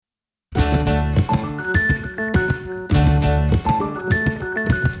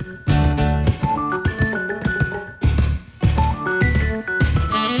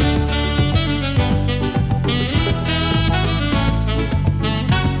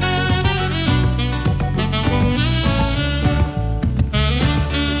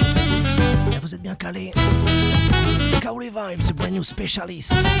installé. Kaolé Vibes, ce brand new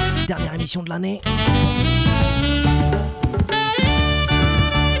specialist. Dernière émission de l'année.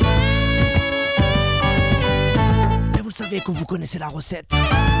 Et vous le savez que vous connaissez la recette.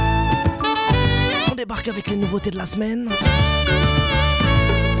 On débarque avec les nouveautés de la semaine.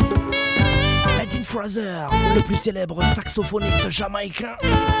 Edin Fraser, le plus célèbre saxophoniste jamaïcain.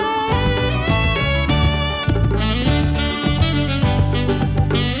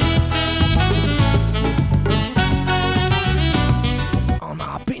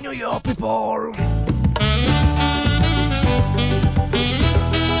 New York people.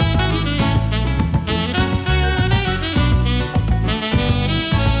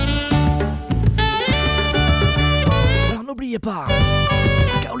 Alors n'oubliez pas,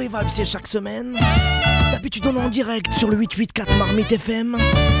 Kaolé Vibes c'est chaque semaine. D'habitude on est en direct sur le 884 Marmite FM.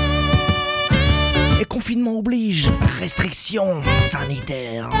 Et confinement oblige, restrictions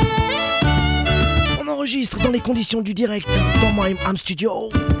sanitaires. On enregistre dans les conditions du direct dans My Am Studio.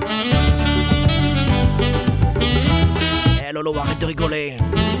 Eh Lolo, arrête de rigoler.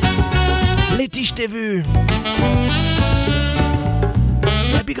 Letty, je t'ai vu.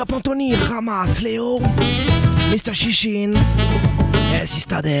 Big up Anthony, Ramas, Léo, Mr. Chichin, et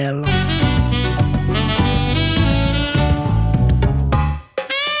Sistadel.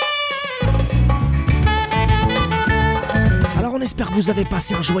 Alors on espère que vous avez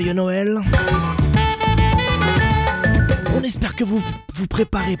passé un joyeux Noël. On espère que vous vous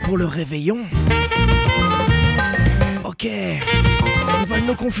préparez pour le réveillon. Ok, ils veulent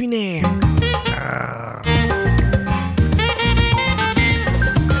nous confiner.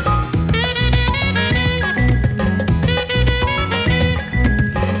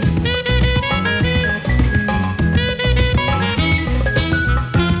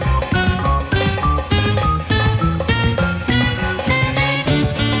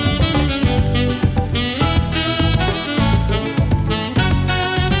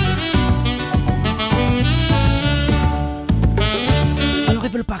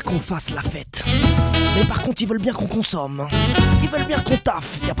 Qu'on fasse la fête. Mais par contre ils veulent bien qu'on consomme. Ils veulent bien qu'on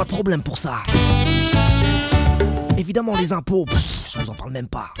taffe, y a pas de problème pour ça. Évidemment les impôts, je vous en parle même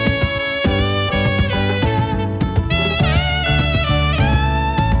pas.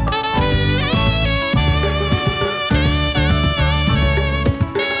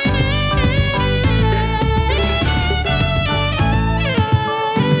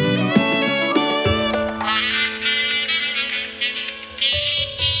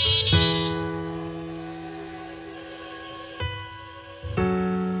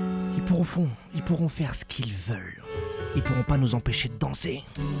 Ils pourront faire ce qu'ils veulent. Ils pourront pas nous empêcher de danser.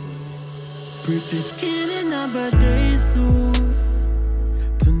 Pretty skin in a birthday suit.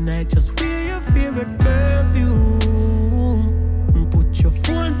 Tonight just wear your favorite perfume. Put your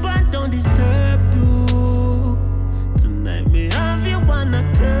phone but don't disturb too. Tonight me have you on a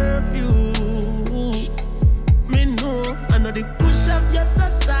curfew. Me know I know the push up your so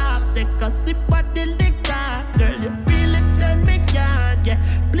soft. Take a sip of the liquor. Girl you really turn me on. Yeah,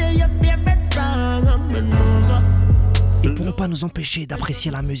 play your favorite song. I'm an over. Ils pourront pas nous empêcher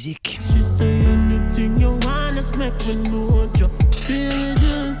d'apprécier la musique. She say anything you want, let's make me know you. Baby,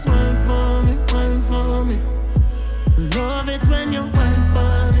 just wine for me, wine for me. Love it when you wine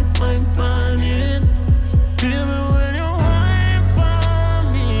for it, wine for it. Baby, when you wine for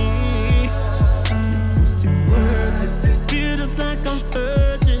me, pussy worth it. Feel just like I'm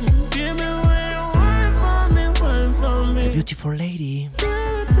virgin. Baby, when you wine for me, wine for me. The beautiful lady.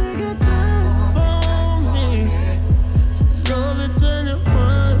 Baby, take your time for me. Love it when you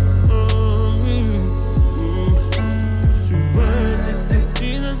want for me. She worth it.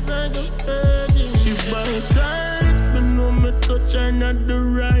 Jesus like a virgin. She bite her lips, but know me touch her not the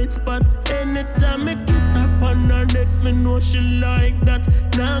right spot. Anytime I kiss her on her neck, me know she like that.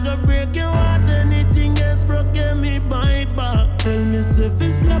 Now go break your heart, anything else broke, yeah, me bite back. Tell me if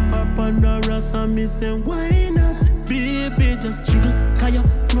it's slap her on her ass, and me say why not? Baby, just jiggle, cause you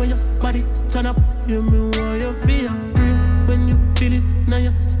know your body turn up. You me want you feel grace when you feel it now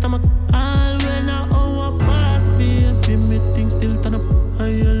your stomach. All when I hour pass, baby, me things still turn up.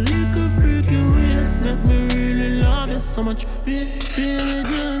 And your little freaky ways make me really love you so much. Baby,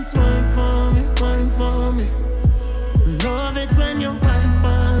 just wine for me, wine for me. Love it when you wine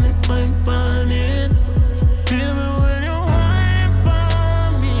on it, wine on it. Baby, when you wine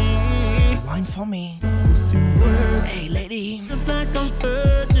for me. Wine for me. Pussy worth. Hey lady. Just like I'm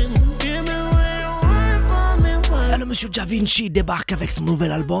virgin. Baby, when you wine for me, wine. Et le monsieur Da Vinci débarque avec son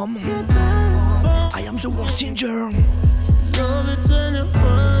nouvel album. I Am the World Changer. Love it when you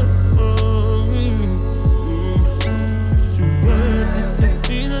wine for me. Pussy worth it.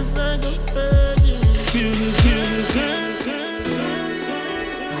 Jesus like I'm virgin.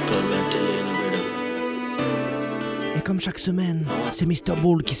 semaine, c'est Mr.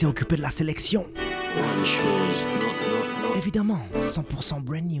 Bull qui s'est occupé de la sélection. Évidemment, 100%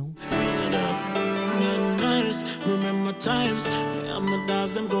 brand new. Remember times, I'm a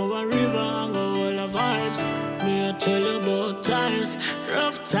dogs, them go a river and go all the vibes. Me I tell you about times,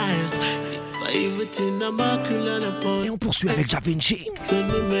 rough times. Et on poursuit avec Ja Vinci. So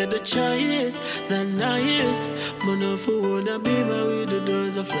me made a choice, not nice. Man of who wanna be my with the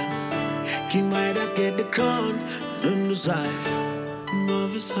doors of life. King Midas get the crown, on the side.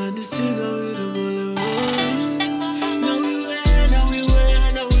 Mother side the singer with the bullet voice.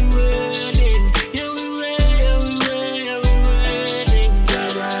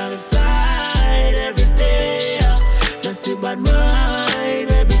 See bad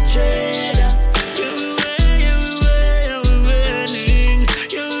mind, every trade us. Everywhere, winning.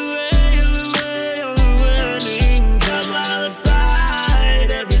 Everywhere, winning. Come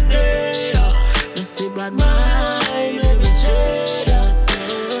outside every day. Let's see bad mind, every trade us.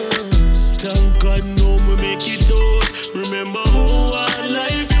 Thank God, no me make it out. Remember who our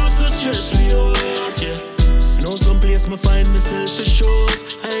life used to stress me out. Yeah. Know some place me find myself for shows.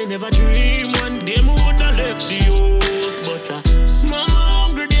 I never dream one day me woulda left the old. But my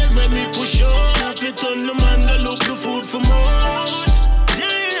hungry days make me push on. I fit on the man that look the food for mouth.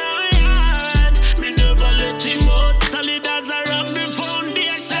 Giant, me never let him out. Solid as a rock, the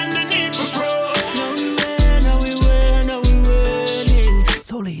foundation I need for growth. Now we winning.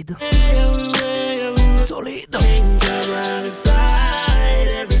 Solid. Solid. Side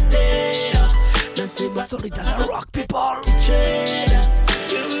every day. Solid as a rock, people. Trade us.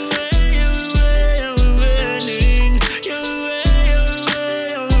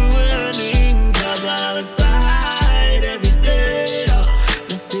 Side every day.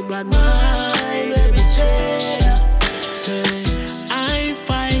 Let's see bad mind, let me trade us. Say, I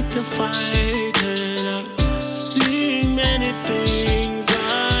fight the fight and I've seen many things.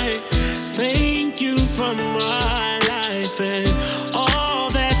 I thank you for my life and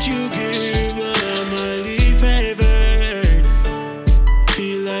all that you give. I'm my favorite.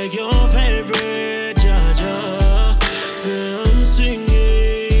 Feel like your favorite, Jaja. I'm singing.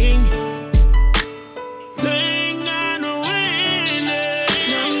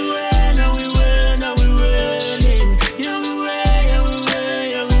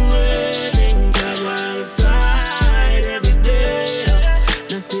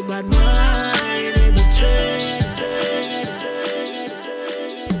 See bad mind, let me trade.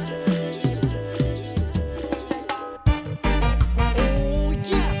 Oh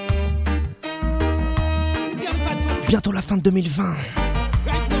yes. Bientôt la fin de 2020.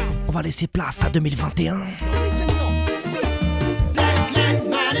 On va laisser place à 2021.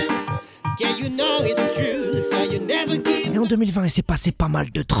 Et en 2020, il s'est passé pas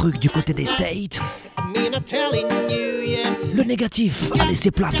mal de trucs du côté des States. Le négatif a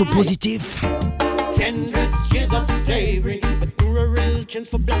laissé place au positif.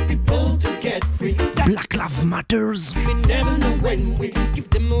 Black Lives Matters.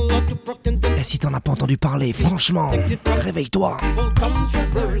 Et si t'en as pas entendu parler, franchement, réveille-toi.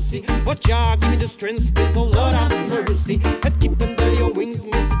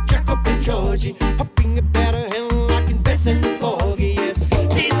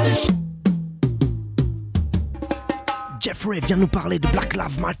 Jeffrey vient nous parler de Black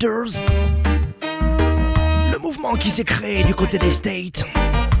Lives Matters. Le mouvement qui s'est créé du côté des States.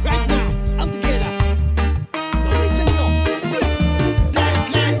 Right now, all together. Now listen up.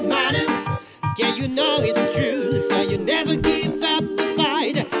 Black Lives Matter. Yeah, you know it's true. So you never give up the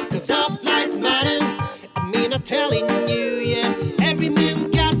fight. Cause all lives matter. I mean, I'm telling you, yeah. Every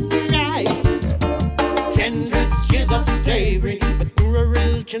man got the right. Hundreds years of slavery, but a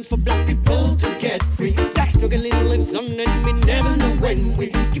real chance for black people to get free. Black struggle lives on and we never know when we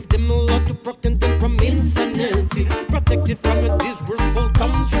give them a lot to protect them from insanity. Protected from a disgraceful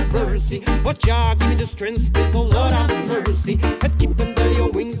controversy. Watch out, give me the strength, there's a lot of mercy. And keep under your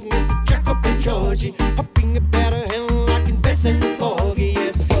wings, Mr. Jacob and Georgie. Hopping a better hell like in Bess and Foggy,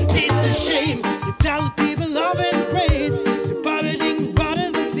 yes. This is a shame, brutality, love and praise. Separating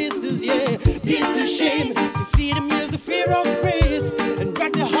brothers and sisters, yeah. This is a shame to see them use the fear of praise and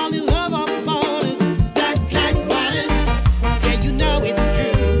break the holy love of martyrs. Black lives matter, yeah, you know it's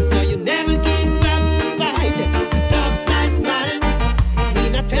true. So you never give up the fight. Soft lives matter, me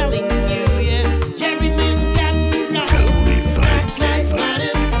not telling you, yeah. Every man got the right. Black lives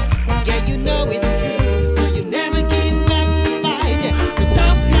matter, yeah, you know it's true. So you never give up the fight.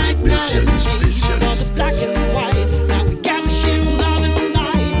 Soft lives matter, for the black and white. Now we gotta share love and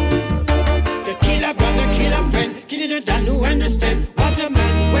light. The killer brother, killer friend, killing a done who understand what a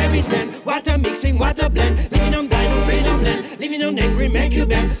man, where we stand, what a mixing, what a blend, living on blind, freedom land. make you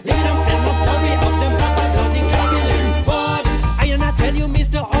bend. Let them send no story of them papa bloody Caribbean. But I am not tell you,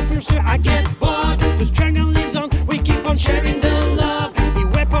 Mr. Officer, I get bored. The struggle lives on, we keep on sharing the love. The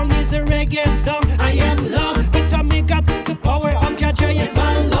weapon is a reggae song, I am love. Better me got the power of Jaja, yes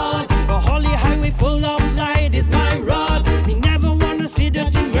my Lord. A holy highway full of light is my rod. Me never wanna see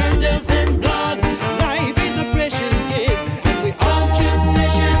dirty murders and blood. Life is a precious gift, and we all choose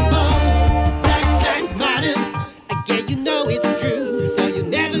flesh and bone. Black lives matter, again you know it's true. So you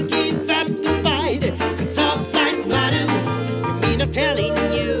never give up the fight, cause soft lives matter. If me not telling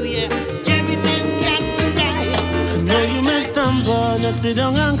you, yeah, everything got the right. I know you may stumble, now sit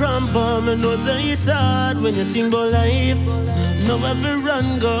down and grumble. Me know say it's hard when you think about life. Now every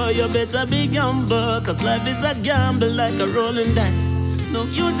run go, you better be humble, cause life is a gamble like a rolling dice. No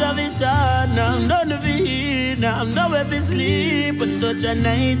youth have it hard, now I'm none of it here. Now I'm nowhere to sleep but touch a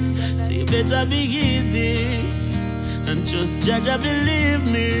night. So you better be easy and just judge, I believe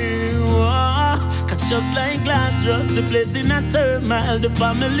me. Whoa. Cause just like glass rust, the place in a turmoil, the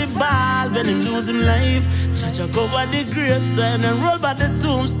family ball when him lose him life. Judge I go by the graveside and roll by the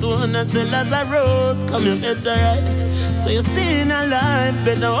tombstone and say Lazarus, come your better rise. So you see in a life,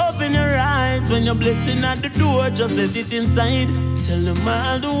 better open your eyes. When you're blessing at the door, just let it inside. Tell them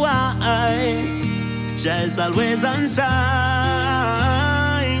all the why. Jah is always on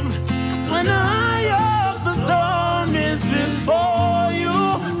time. Cause when the eye of the storm is before you,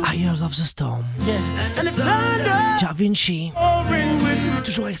 Eye of the Storm. yeah, and it's under Ja Vinci. pouring with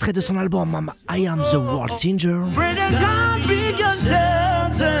Toujours extrait de son album I Am the World Singer. pray that God be your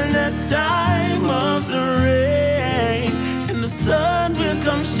shelter in the time of the rain, and the sun will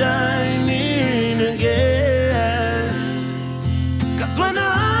come shining again. Cause when the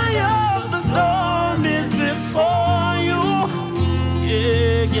eye of the storm is before you,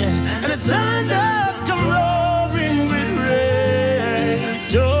 yeah, yeah, and the thunders come roaring with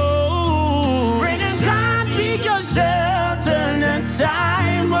rage, oh, pray that God be your shelter in the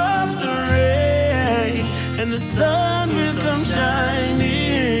time of the rain, and the sun will come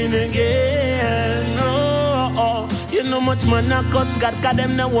shining again. Oh, oh. You know much man a cuss God, cause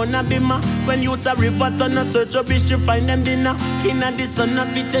them no wanna be ma. When you to river turn a search rubbish, you find them dinner. Inna the sun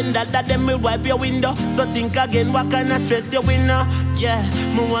of it and that them will wipe your window. So think again, what kind of stress you winner? Yeah,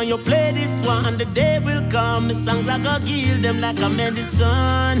 me want you play this one, the day will come. The songs I go kill them like a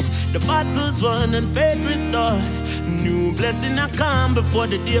medicine. The battle's won and faith restored. New blessing I come before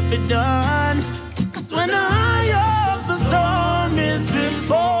the day be done. Cause when the eye of the storm is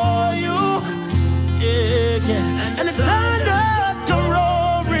before you, yeah, yeah, and the thunders come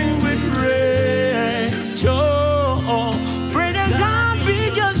roaring with rage, oh, pray that God be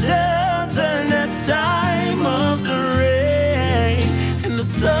your shelter in the time of the rain, and the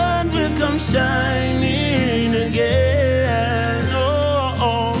sun will come shining again,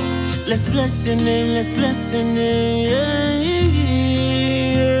 oh, let's bless your name, let's bless your name, yeah,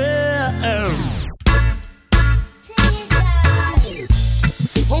 yeah.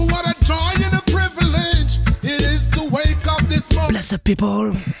 Oh, what a joy and a privilege it is to wake up this morning. Bless up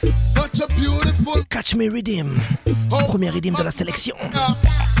people. Such a beautiful. Catch Me Redeem. Premier redeem de la sélection.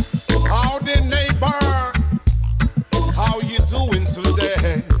 Howdy neighbor, how you doing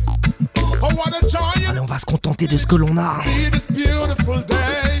today? Oh, what a joy Allez, on va se contenter de ce que l'on a. and this beautiful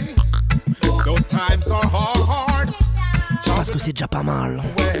day. Though times are hard, Parce que c'est déjà pas mal.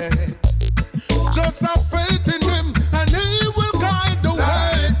 just have faith in him and he will guide the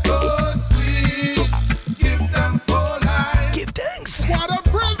way. So sweet, give thanks for life. Give thanks. What a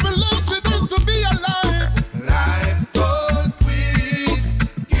privilege it is to be alive. Life so sweet,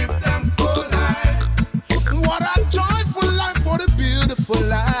 give thanks for life. What a joyful life, what a beautiful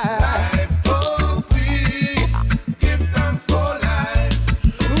life. Life so sweet, give thanks for life.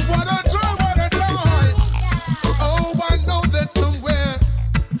 What a joy, what a joy. Oh, I know that somewhere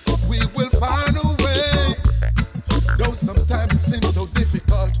we will find a way. Though sometimes it seems so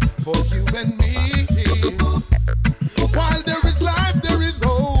difficult for you and me. While there is life, there is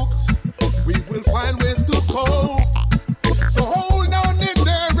hopes. We will find ways to cope. So hold on in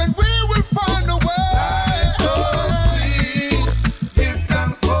there and we will find a way. Life so sweet, give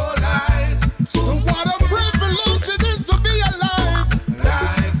thanks for life. What a privilege it is to be alive.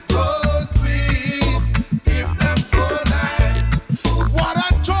 Life so sweet, give thanks for life. What a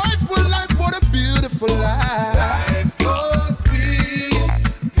joyful life, what a beautiful life. Life so sweet,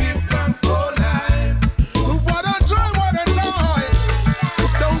 give thanks for life. What a joy, what a joy.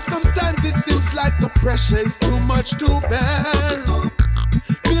 Though sometimes it seems like the pressure is too much to bear.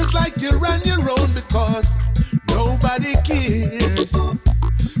 Feels like you're on your own because nobody cares.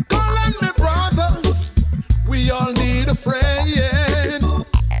 Call on me, brother. We all need a friend.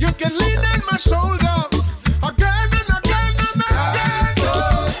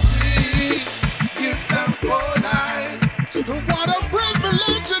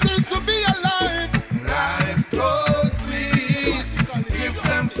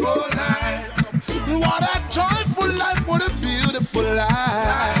 for life. What a joyful life, what a beautiful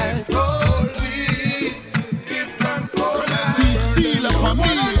life. So sweet, give thanks for life. See, love for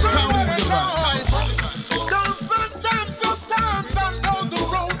me, sometimes I know the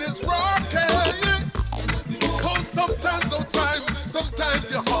road is rocky. Oh, sometimes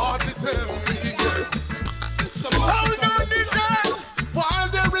your heart is empty. Hold on, nigga. While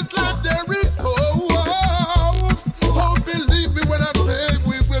there is life, there is hope. Oh, believe me when I say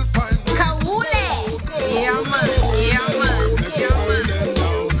we will find ways. Yeah, man.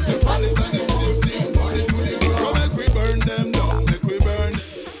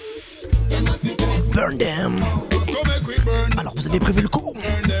 Burn them. Alors vous avez prévu le coup?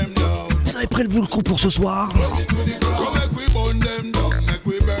 Vous avez prévu le coup pour ce soir?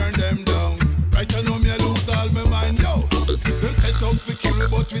 Them set up for kill,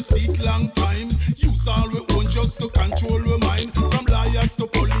 but we seek long time. Use all we own just to control we mind. From lawyers to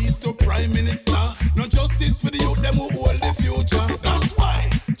police to prime minister. No justice for the youth, them who hold the future. That's why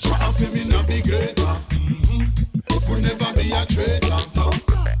try for me navigator. Could never be a traitor.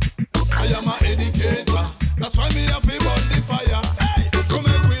 I am an educator. That's why me have to burn the fire. Hey, come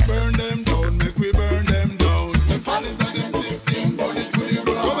make we burn them down, make we burn them down. The fall is on them system, burn it to the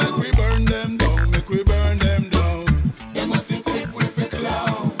ground. Come make we burn them down, make we burn them down. They must take with a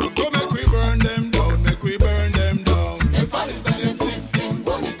clown. Come make we burn them down, make we burn them down. The fall is on them system,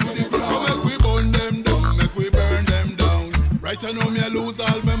 burn it to the ground. Come make we burn them down, make we burn them down. Right now me I lose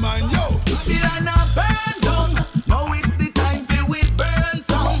all my mind, yo. Babylon a burn down. Now it's the time for we burn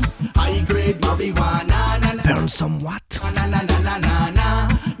some high grade marijuana. Burn some what?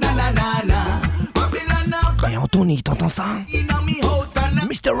 Et Anthony, t'entends ça?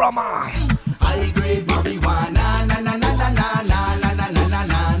 Mr. Rama. High grade marijuana.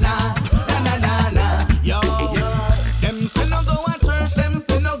 Yo, them say no go a church, them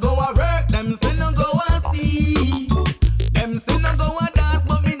say no go a work, them say no go a see. Them say no go a dance,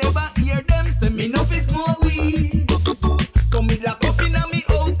 but me never hear them say me no fi smoke weed. So me lock up inna me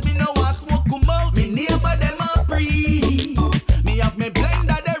house, me no want smoke come out. Me neighbor them a pre. Me have me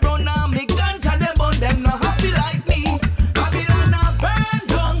blender they run and me ganja them burn. Them no happy like me. Babylon a burn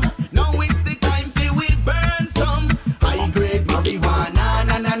down. Now it's the time fi we burn some high grade marijuana.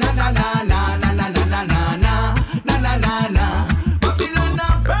 Babylon a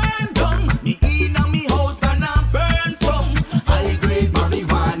burn down. Me inna me house and a burn some high grade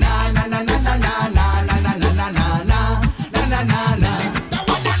marijuana. That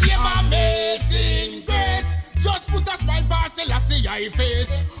was the name Amazing Grace. Just put a smile past Selassie I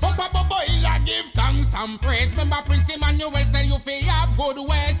face. Up above boil I give thanks and praise. Remember Prince Emmanuel say you fi have good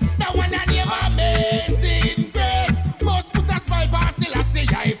ways. That was the name Amazing Grace. Must put a smile past Selassie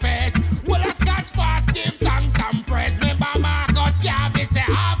I face. Well a scotch pass give thanks and praise. Remember Marcus Garvey say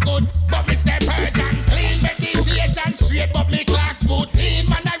half good, but me say purge and clean. Meditation straight, but me clocks foot clean.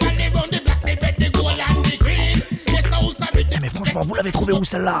 Man I rally round the black, the red, the gold and the green. Yes I also be Mais franchement, vous l'avez trouvé où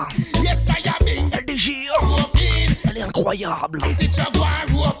celle-là? yes I have been Elle déchire. roping. Elle est incroyable. Teacher go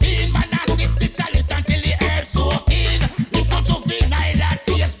and roping. Man I sip the chalice until the herbs soaking. It got to feel like that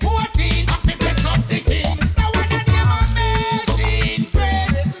age 14. I fi bless up the king. Now when I name Amazing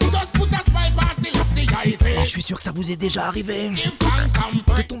Grace. Just put a smile past Selassie I Et je face. suis sûr que ça vous est déjà arrivé Give thanks and de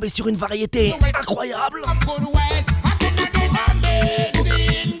praise. tomber sur une variété incroyable. Of good ways. Again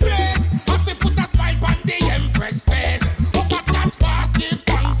Amazing Grace. I fi put a smile on the Empress face. Up a scotch pass, give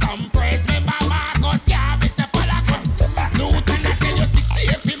thanks and praise. Remember Marcus Garvey say follow come. Newton I tell you 60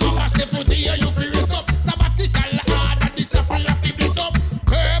 if you mama 70 you fi raise up. Sabbatical hard at the chapel I fi bless up.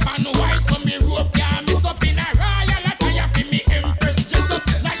 Curb and white so me rope can't miss up. In a royal attire fi me Empress dress up.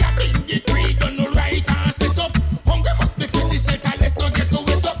 Now you bring the creed done no right and set up. Hungry must be for the shelter, let's not get to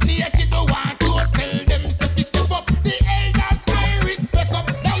it up. Naked don't want close, tell them say fi step up. The elders I respect up.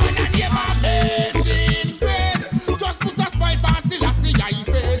 That one I name Amazing Grace. Just put a smile past Selassie I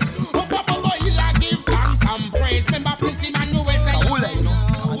face. Up up up boy I give thanks and praise. Remember Prince Emmanuel say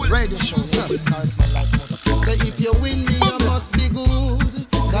Radio show, Say if you win me, you must be good.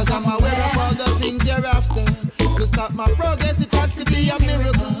 Cause I'm aware of all the things you're after. To stop my progress, it has to be a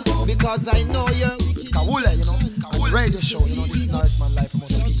miracle. Because I know you're wicked. Kawula, you know, radio show, you know, this is Norseman Life from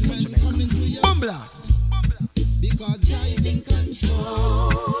Jamaica. Boom blast. Because Jah is in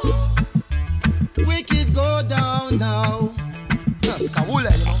control. Wicked go down now.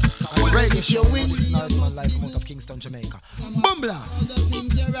 Kawula, you know, radio If show, you win me, this is you Norseman must Life be from good. Kingston, Jamaica. Boom blast. The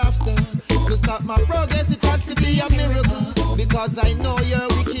things you're after. To stop my progress, it has to be a miracle. Because I know your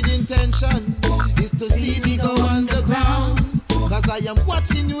wicked intention is to see me go underground. Cause I am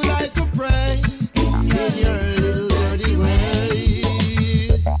watching you like a prey in your little dirty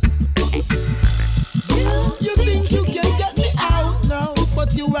ways.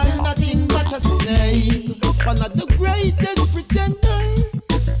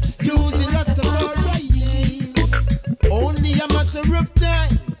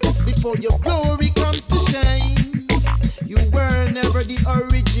 before your glory comes to shine. You were never the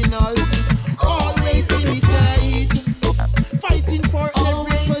original, always imitate, fighting for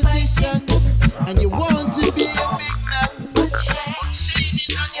every position, and you want to be a big man, but shame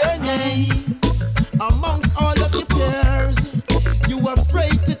is on your name. Amongst all of your peers, you were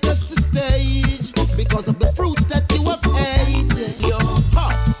afraid to touch the stage because of the fruits that you have ate. Yo,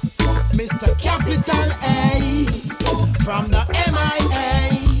 Mr. Capital A from the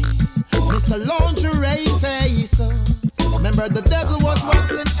MIA, Mr. Lingerie Face. Remember the devil was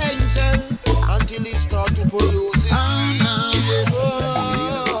once an angel until he started to lose his feet.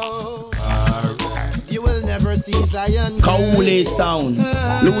 You will never see Zion. Kaule sound.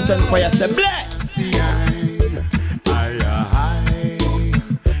 Luton Fire say bless.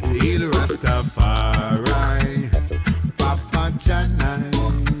 Il Rastafari, Papa Janai,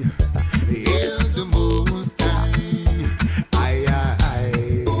 Il the Most High.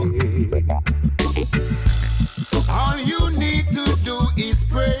 All you need to do is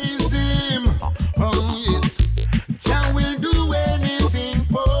praise Him. Oh yes, Jah will do anything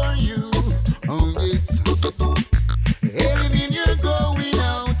for you. Oh yes, anything you're going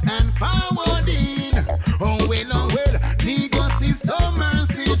out and forward in. Oh well, He goes is so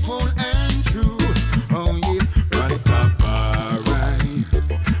merciful and true. Oh yes, Rastafari,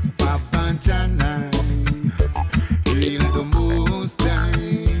 Papa Janai, Il the Most High.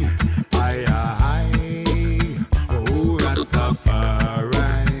 Oh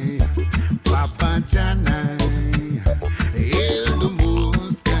Rastafari, Papa Janai, Il the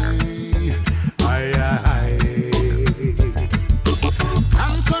Most High.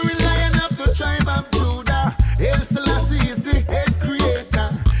 Conquering Lion of the tribe of Judah, El Selassie is the head creator.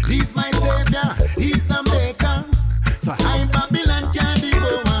 He's my savior, he's the maker. So I Babylon can't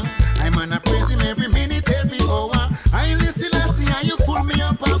devour. I'm gonna praise him every minute, every hour. I listen, Selassie, and you fool me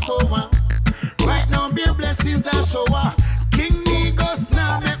up and power. Right now, be blessings that shower. King Negos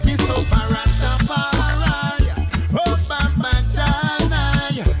now make me so Rastafari. Oh, Baba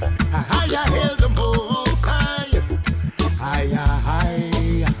Janai, I hail the Most High.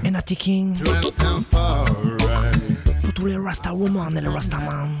 Enati King, Rastafari, pour tous les Rasta woman et les Rasta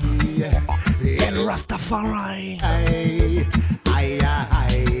man. El Rastafari.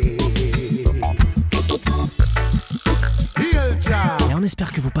 Heal Jah. Et on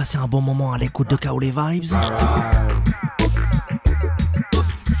espère que vous passez un bon moment à l'écoute de Kaole Vibes.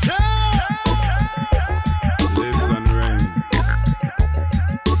 Lives and reign.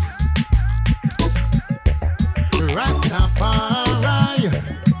 Rastafari.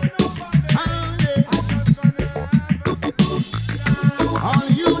 All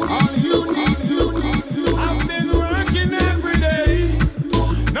you need to. I've been working every day.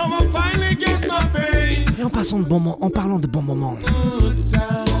 Now I finally get my pay. Et en parlant de bons moments,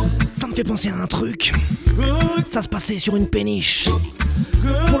 ça me fait penser à un truc. Ça se passait sur une péniche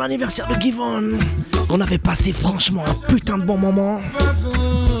pour l'anniversaire de Givon. On avait passé franchement un putain de bon moment.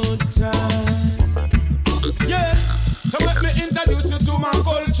 Yeah, so let me introduce you to my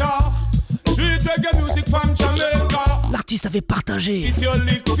culture. Sweet reggae music from Jamaica. L'artiste avait partagé It's your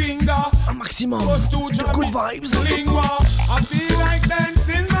lick finger. un maximum de good vibes. Lingua. I feel like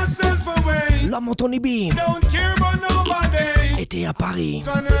dancing myself away. L'homme Anthony B Don't care about nobody. était à Paris.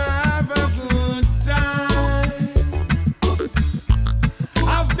 Gonna have a good time.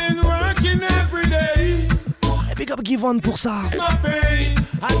 I've been working every day. Et big up Givon pour ça. My pain.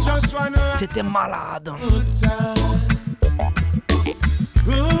 I just wanna have C'était malade. a good time.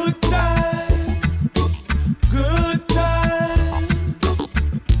 Good time. Good time.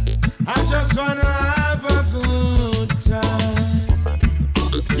 I just wanna have a good time.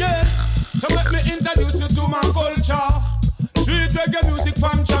 Yeah, so let me introduce you to my culture. Sweet reggae music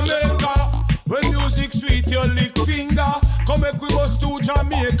from Jamaica. When music sweet, your lick finger. Come make we bust to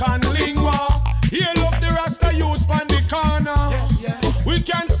Jamaican lingua. Heal up the Rasta youth on the corner. We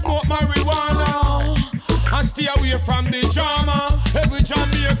can smoke marijuana and stay away from the drama. Every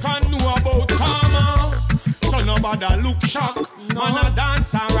Jamaican know about karma. So nobody look shocked. Man a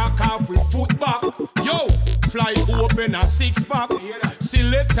dance and rock off with foot back. Yo, fly open a six pack.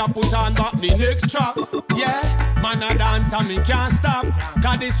 Selector put on back the next track. Yeah, man a dance and me can't stop.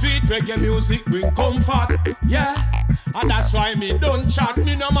 Cause the sweet reggae music bring comfort. Yeah, and that's why me don't chat.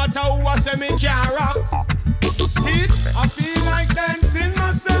 Me no matter who I say me can't rock. Sit, I feel like dancing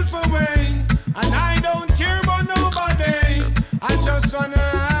myself away. And I don't care about nobody. I just wanna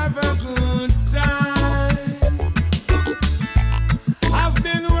have a good time. I've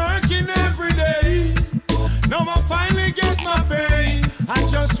been working every day. Now I finally get my pay. I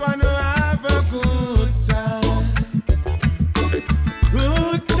just wanna have a good time.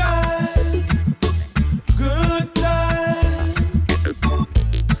 Good time.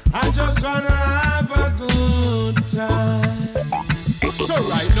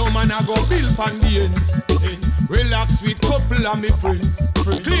 on the ends. Relax with couple of me friends.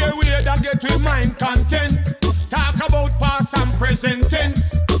 Clear way that get with mind content. Talk about past and present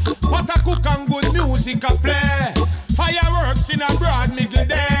tense. What a cook and good music a play. Fireworks in a broad middle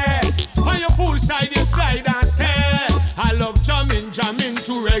day. On your poolside you slide and say, I love jamming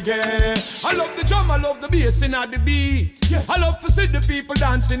to reggae. I love the drum, I love the bass in the beat. I love to see the people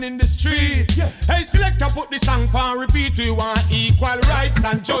dancing in the street. Hey selector, put the song on repeat. We want equal rights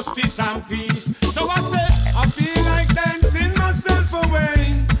and justice and peace. So I say, I feel like dancing myself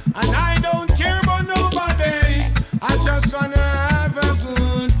away. And I don't care about nobody. I just wanna have a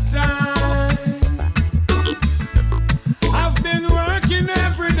good time. I've been working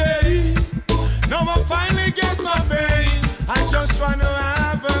every day. Now I finally get my pay. I just wanna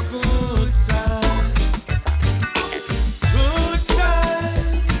have a good time. Good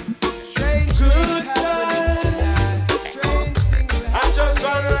time. Strange good time. I just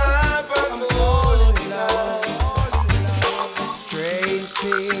wanna have a good time. Strange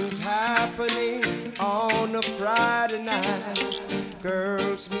things happening on a Friday night.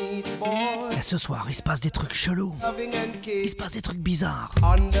 Girls meet boys. Et ce soir, il se passe des trucs chelous. Il se passe des trucs bizarres.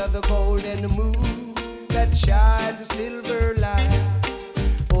 Under the golden moon that shines a silver light.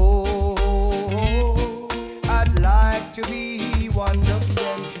 Oh, I'd like to be one of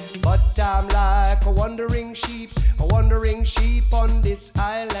them, but I'm like a wandering sheep on this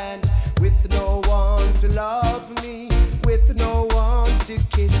island, with no one to love me, with no one to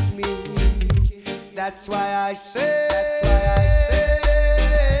kiss me. That's why I say.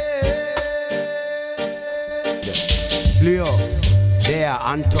 Sleo, there,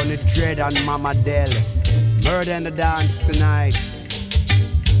 Anthony Dread and Mama Dell. Murder in the dance tonight.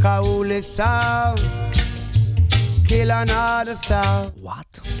 Kaule sound, kill another sound.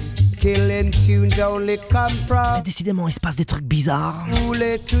 What? Killing tunes only come from. Mais décidément, il se passe des trucs bizarres.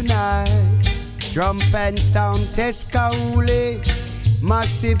 Kaule tonight. Drum and sound test Kaule.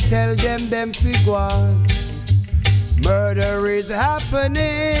 Massive tell them figure. Murder is happening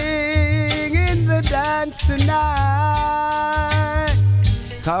in the dance tonight.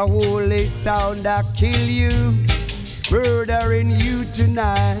 Kaule sound that kill you, murdering you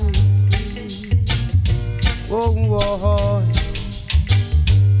tonight. Oh, oh,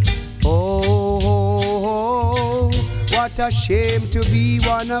 oh, oh, what a shame to be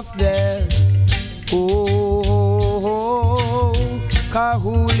one of them. Oh, oh,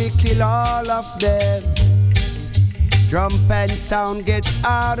 Kahuli kill all of them. Drum and sound get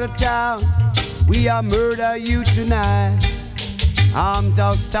out of town. We are murder you tonight. Arms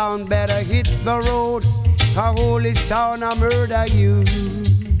of sound better hit the road. Kahuli sound I murder you.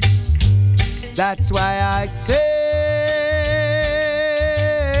 That's why I say,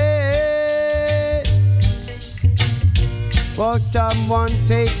 will someone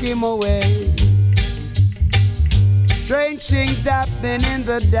take him away? Strange things happen in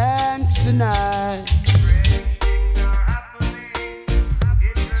the dance tonight.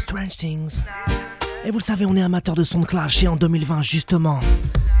 Strange Things. Et vous le savez, on est amateur de son de clash et en 2020 justement,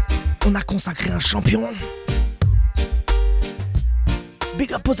 on a consacré un champion.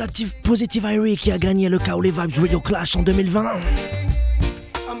 Big up Positive Irie qui a gagné le Kaole Vibes Radio Clash en 2020.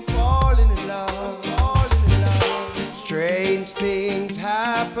 I'm falling in love. Strange things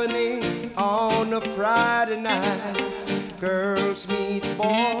happening on a Friday night. Girls meet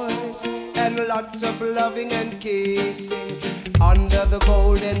boys and lots of loving and kissing under the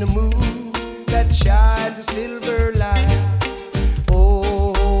golden moon that shines a silver light.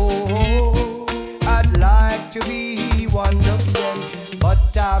 Oh, I'd like to be one of them,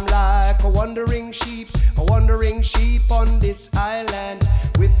 but I'm like a wandering sheep on this island,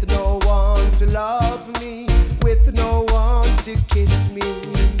 with no one to love me, with no one to kiss me.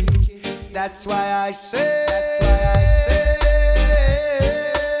 That's why I say,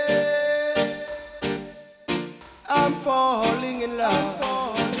 I'm falling in love.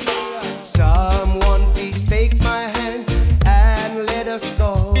 Someone please take my hands and let us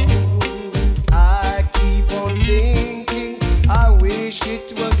go. I keep on thinking, I wish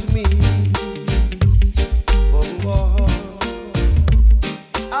it was me. Oh,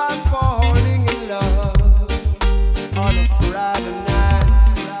 I'm falling in love on a Friday night.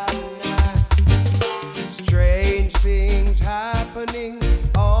 Strange things happening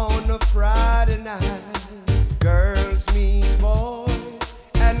on a Friday night. Girls meet boys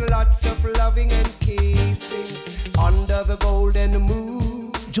and lots of loving and kissing under the golden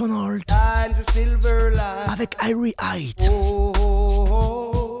moon. John Holt and the silver light. Avec Irie Height.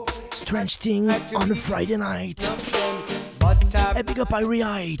 Strange Thing on a Friday night. Et big up Irie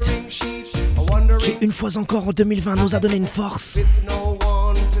Height, qui une fois encore en 2020 nous a donné une force. With no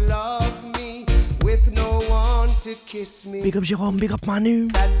one to love me, to kiss me. Big up Jérôme, big up Manu.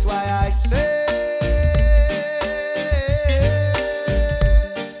 That's why I say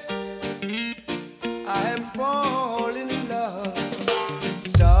I am falling in love.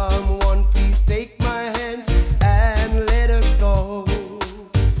 Someone please take my hands and let us go.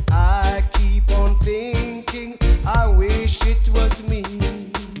 I keep on thinking I wish it was me.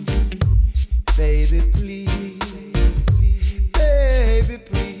 Baby please, baby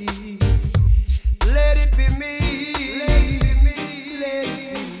please, let it be me.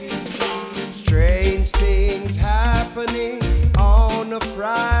 Strange things happening on a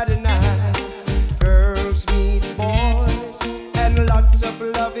Friday night. Girls meet boys and lots of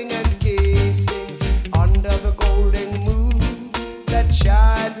loving and kissing under the golden moon that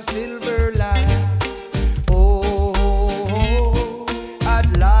shines a silver light. Oh,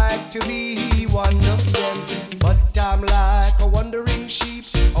 I'd like to be one of them, but I'm like a wandering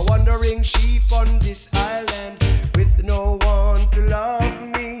sheep on this island with no one to love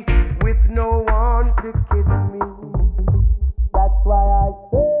me, with no one to kiss me. That's why I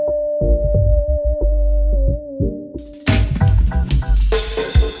say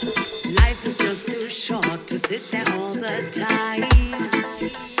life is just too short to sit there all the time.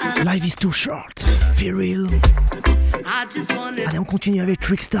 Life is too short, feel real. Allez, on continue avec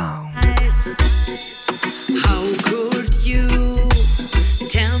Trickstar. How could you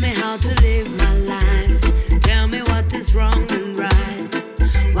tell me how to live my life? Tell me what is wrong and right.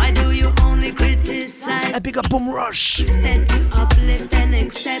 Why do you only criticize? I pick up Boom Rush. Instead to uplift and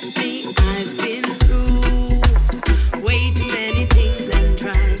accept me. I've been through way too many things and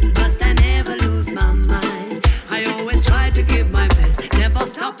tries, but I never lose my mind. I always try to give my best, never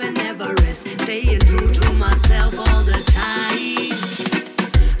stop and never rest, staying true to myself all the time.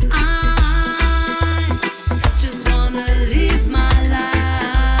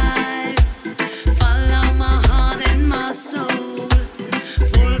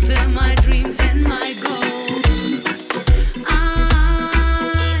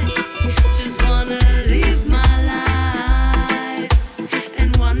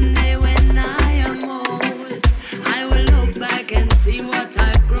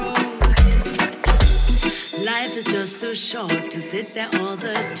 Short to sit there all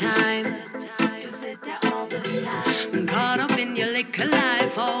the time. I'm caught up in your liquor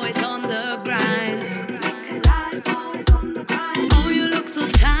life, always on the grind. Oh, you look so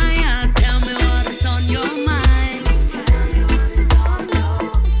tired. Tell me what is on your mind.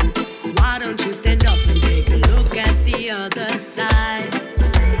 Why don't you stand up and take a look at the other side?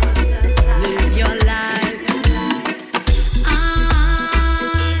 Live your life.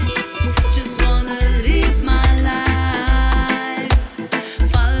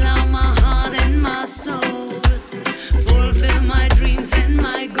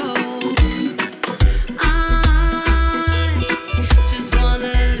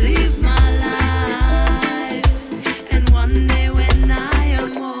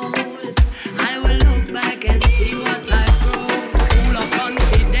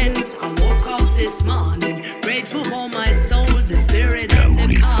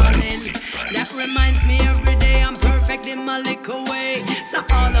 In my liquor way, so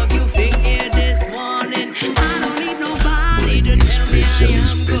all of you think here this morning. I don't need nobody to tell me I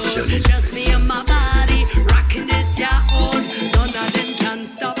am good. Just me and my body, rocking this ya own. None of them can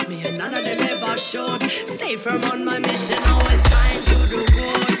stop me, and none of them ever should. Stay firm on my mission, always trying to do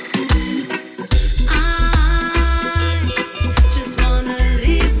good.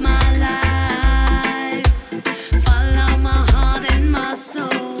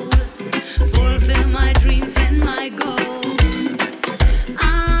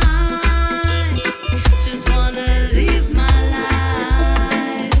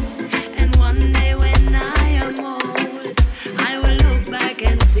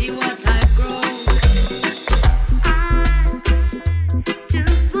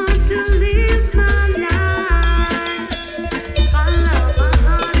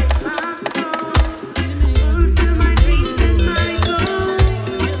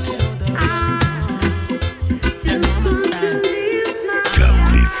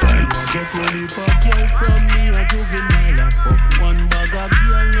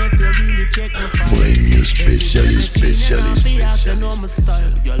 You know my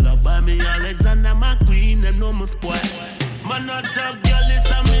style. Y'all buy me Alexander McQueen, them know my spoil. Man, not talk, girl,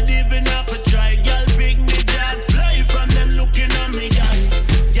 listen me even have a try. Girl, pick me jazz, fly from them looking at me, guy.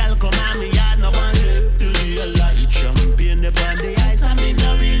 Girl, come on me, I no one live to real light. Champagne the on the ice, I mean,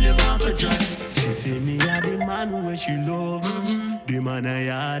 I really want to try. She say me, I the man where she love. The man I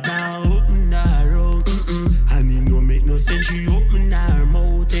had now, open narrow. And it no make no sense. She open her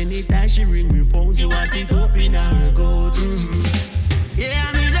mouth anytime she ring me phone. She want it open her goat. Yeah,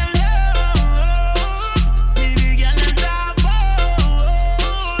 I mean the love, baby girl and talk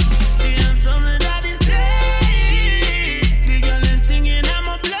about. Seeing something that is dead. The girl is stinging at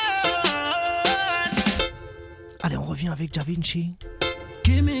my blood. Allez, on revient avec Da Vinci.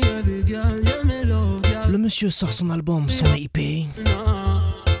 Give me every girl, you me love, girl. Le monsieur sort son album, son EP.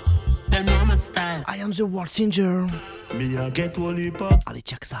 I am the world singer. Me a get holy pop. Allez,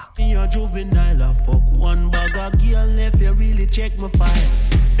 check ça. Me a juvenile, I fuck one bag of girl. If you really check my file,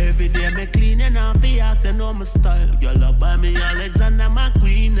 every day me clean and off the axe and know my style. Girl, I buy me Alexander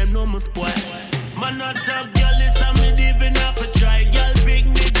McQueen and know my spoil. Man, not top girl, this a me even have to try. Girl, big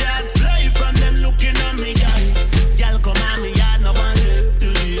me jazz fly from them looking at me, guy. Girl, come on me, I no one live to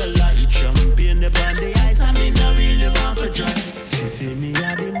the light. Champagne the band, the ice, I mean, I really want to try. She say me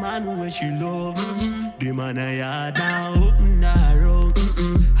a the man where she love. The man I had now open her up.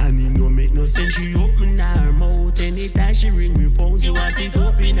 And it no make no sense. She open her mouth anytime she ring me phone. She want it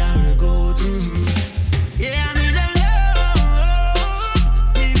open her goat. Yeah, I mean the love,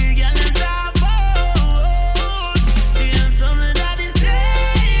 baby girl and talk about. Seeing something that is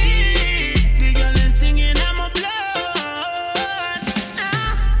dead. The girl is stinging at my blood.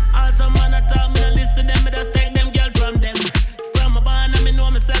 All some man a talk, me no listen them, me just take them girl from them. From a barn, I me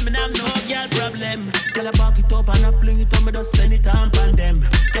know myself, me have no girl problem. Girl I back it up and I fling it on me, just send it on pan them.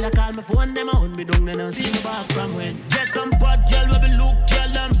 Girl I call me phone, them I hunt me down, then I see me back from when. Get some bad girl, we be look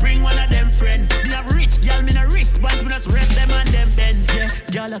girl and bring one of them friend. Me have rich girl, me no response, me just rep them and them bends, yeah.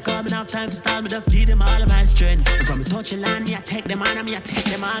 Girl I call me, have time for style, me just give them all of my strength. And from me touch the land, me I take them on and me I take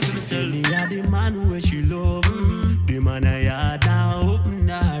them on to myself. Me a the man where she love, the man I had now open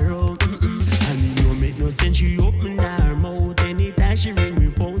her up. And it no make no sense, she open her mouth anytime she ring me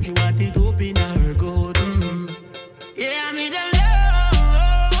phone, she want it open her goat. Yeah, I mean the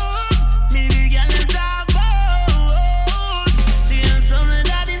love, baby girl and talk about. Seeing something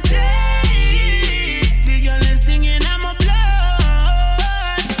that is dead. The girl is stinging at my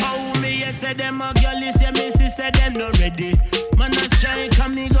blood. Oh, me yes said them a girl is yeah, missy said them not ready. Man a strike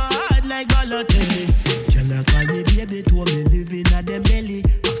and me go hard like Balotelli. Girl a call me baby, to me living at them belly.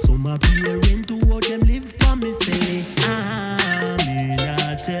 Have some appearing to what them live for me silly. Me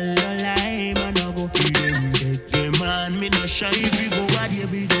not tell a lie, man I go feel them get them man. Me no shy if you go out here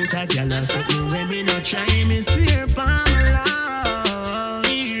without a girl or something when me no try. Me swear upon my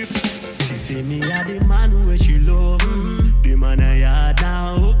life. She say me a the man where she love. The man I had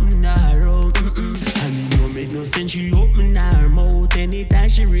now open her up. And it no make no sense. She open her mouth anytime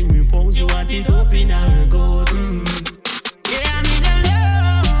she ring me phone. She want it open her goat. Yeah, I need the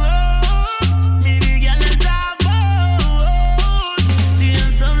love, baby girl and talk about.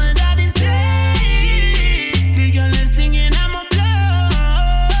 Seeing something that is dead. The girl is stinging at my blood.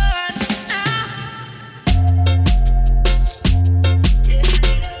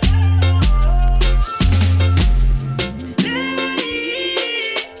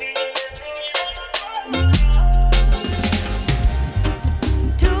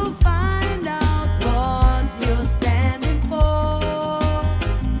 To find out what you're standing for,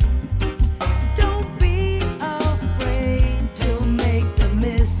 don't be afraid to make the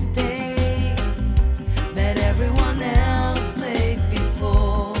mistakes that everyone else made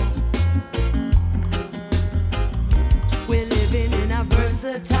before. We're living in a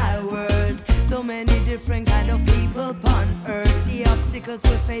versatile world, so many different kind of people upon earth. The obstacles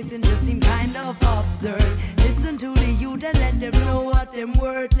we're facing just seem kind of absurd. Listen to the youth and let them know what them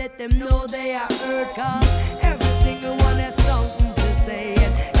worth. Let them know they are hurt, 'cause every single one has something to say,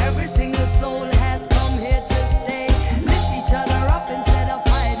 and every single soul has come here to stay. Lift each other up instead of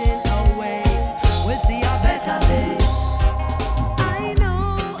hiding away. We'll see a better day. I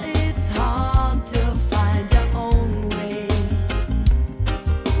know it's hard to find your own way,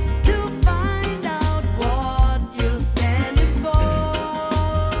 to find out what you're standing for.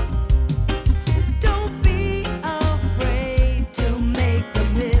 Don't be afraid to make the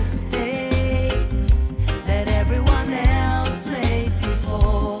mistakes that everyone else made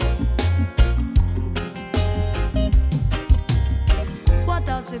before. What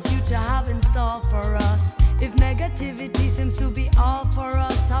does the future have in store for us? If negativity seems to be all for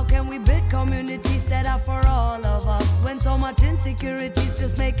us, how can we build communities that are for all of us? When so much insecurities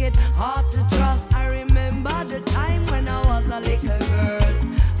just make it hard to trust. I remember the time when I was a little girl.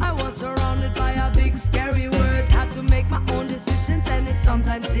 I was surrounded by a big scary word. Had to make my own decisions and it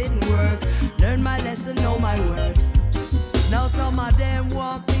sometimes didn't work. Learn my lesson, know my word. Now some of them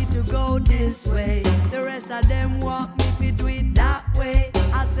want me to go this way, the rest of them want me to do it that way.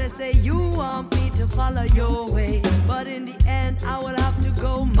 I say you want me to follow your way.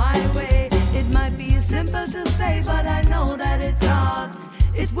 my way. It might be simple to say, but I know that it's hard.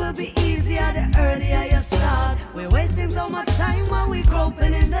 It will be easier the earlier you start. We're wasting so much time while we're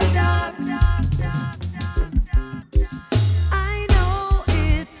groping in the dark. I know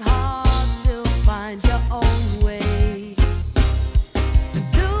it's hard to find your own way,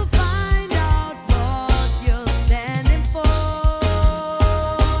 to find out what you're standing for.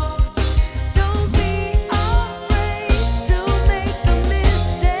 Don't be afraid to make the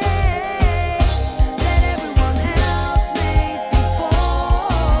mistake that everyone else made before.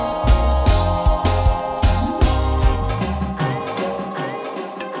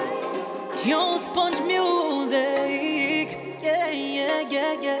 Yo, Sponge music, yeah.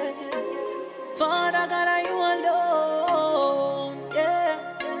 Father God, are you alone? Yeah,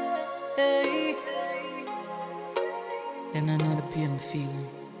 hey. Them not know the pain feeling.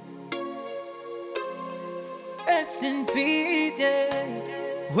 Rest in peace, yeah.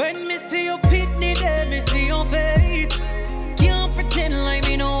 When me see your pitney there, me see your face. Can't pretend like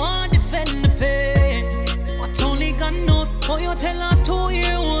me no one defend the pain. But only God knows how you tell her 2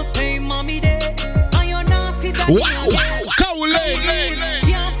 years say mommy there. And you not see that. Wow,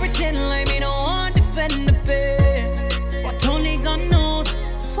 can't pretend like me no one defend the pain. But only God knows.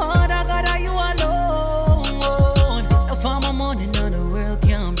 Father God, are you alone? If I'm a money, now the world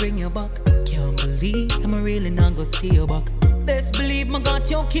can't bring you back. Can't believe some really not go see you back. Best believe me got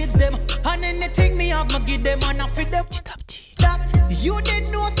your kids them. And anything me have, me give them and I feed them. Petit à petit. That you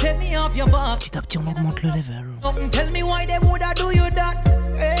did no set me off your back. Petit à petit, on augmente le level. Tell me why they woulda do you that.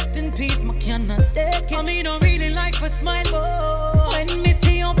 Rest in peace, me cannot take it. I mean, don't really like for smile, boy. When me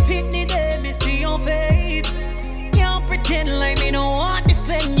see your pitney there, me see your face. Can't pretend like me no want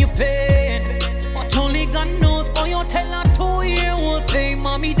defend your pain. But only God knows how you tell her 2 years say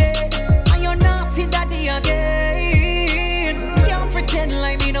mommy dead. And you not see daddy again. Can't pretend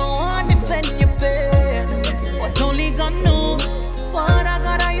like me no want defend your pain. But only God knows. What I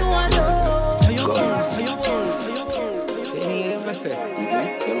got, are you alone? Say me, them I say.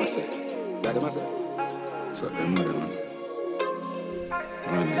 Them I say. That them I say. So them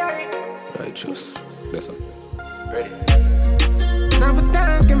righteous. Listen. Ready. Now for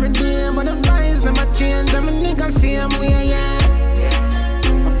time, give me damn, but the vibes never change. I'm a nigga, same way, yeah.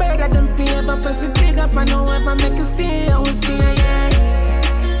 I better than paper, press the trigger, I know if I make it stay, I will stay, yeah.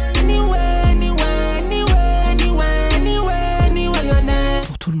 Anyway, you're there.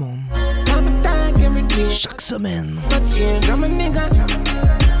 Pour tout le monde. Now for time, give me damn. Chaque semaine. But change, I'm a nigga.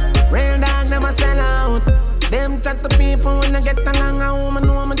 Real dog, never sell out. Them chat to people when I get along, a woman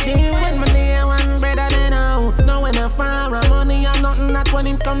know my deal with my day one better than now. Now when I fire money and nothing, that when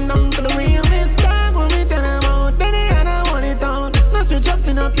it come down to the real. This dog when we tell them out, then they had I want it out. Now switch up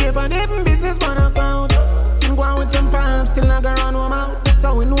in a paper, different business for no count. Sing go on with some palms, still not gonna run home out.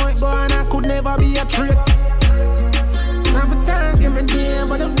 So we know it go on, I could never be a trick. Now for time, give me damn,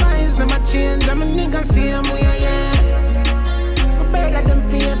 but the vibes never change. I'm a nigga, same way, yeah. Better than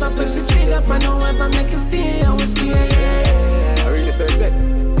paper, press the trigger, I know if I make it stay, I will stay, yeah. I really so set.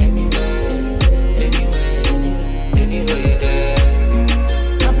 Anyway, yeah.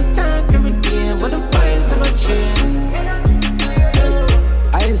 Half a time every day, but the vibes never change.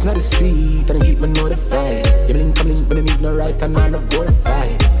 Eyes not the street, and I keep me notified. You blink, come link, but I need no right, and I'm not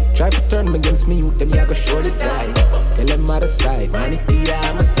bonafide. Try to turn them against me, you tell me I go show the die. Tell them other side, man, it be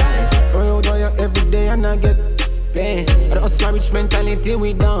on my side. Throw out you every day, and I get pain. But the hustler rich mentality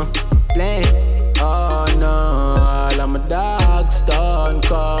we don't play. Oh no, all of my dogs done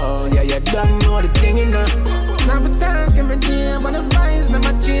cold. Yeah, you don't know the thing, you know. Now for time, give me damn, but the vibes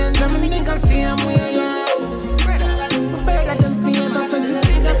never change. I'm a nigga, same way, yeah. Better than paper, press the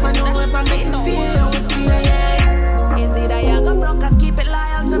trigger, I know if I make it stay, I will stay, yeah. Is it that you go broke and keep it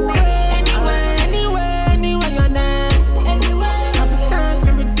loyal to me? Anyway, you're there. Now for time,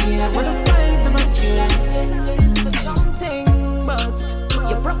 give me damn, but the vibes never change. It's for something, but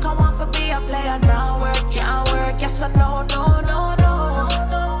you broke and want to be a player now. Work, can't work, yes or no.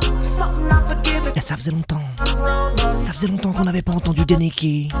 Something I forgive it. Ça faisait longtemps. Ça faisait longtemps qu'on n'avait pas entendu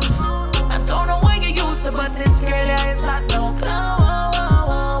Deneki. I don't know where you used to, but this girl yeah, is not no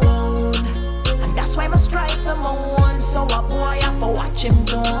clown. And that's why I strive for my one. So a boy have to watch him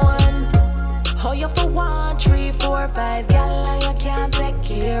done. Oh, you for 1, 3, 4, 5 gal, and you can't take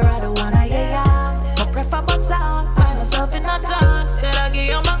care of the one I am. I prefer bust out, find myself in a dark. Instead I give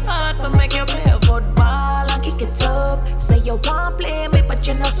you my heart for make you play football and kick it up. Say you want play me, but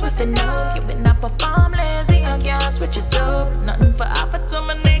you're not swift enough. You been up a farm lazy, you can't switch it up. Nothing for offer to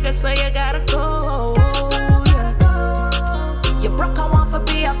my nigga, so you gotta go. Yeah. You broke, I want to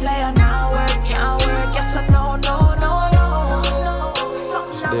be a player now. Work, can't work, yes or no.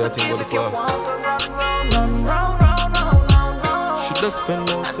 Something think about the past. Should I spend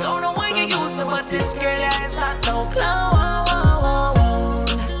more time? I don't know why you used to, but this girl is not no clown.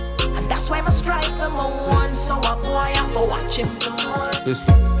 And that's why I strive for my one, so a boy I go watch him too.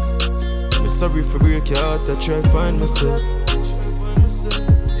 Listen, I'm sorry for break your heart, I try to find myself.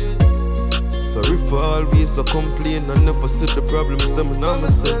 Sorry for always I complain, I never said the problems them and on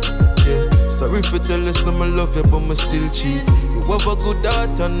myself. Yeah, sorry for telling some I love you, but I still cheat. You have a good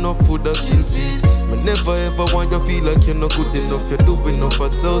heart and enough food that kill feet. I never ever want you feel like you're not good enough. You're doing enough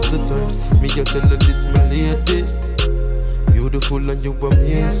 1,000 times. Me you tell her this, my lady. Beautiful and you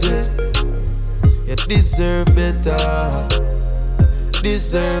amazing. You deserve better.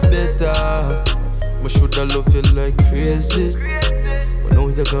 Deserve better. I shoulda love you like crazy. But now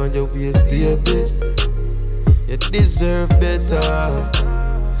you're gone your ways, baby. You deserve better.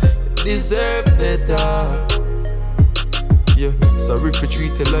 You deserve better. Yeah, sorry for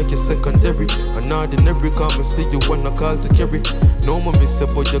treat you like you're secondary. An ordinary come see you wanna call to carry. No more miss you,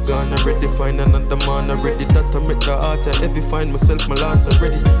 but you're gone already. Find another man already. That I make the heart I heavy. Find myself my last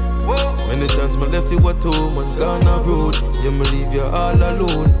already. Many times I left you at home and gone a road. Yeah, me leave you all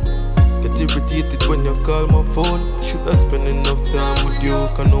alone. Get irritated when you call my phone. Should I spend enough time with you?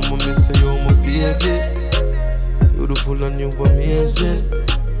 Can no more miss you, my baby. Beautiful and you amazing.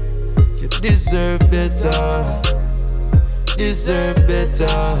 You deserve better. Deserve better.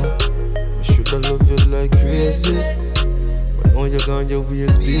 I shoulda love you like crazy. But now you're gone your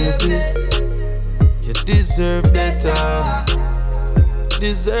ways, baby. You deserve better.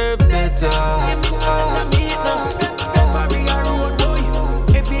 Deserve better.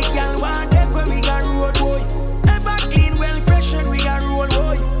 Every girl want that where we got road boy. Ever clean, well fresh and we got road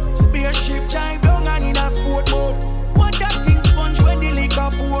boy. Spaceship drive down and in a sport mode. What that thing sponge when the liquor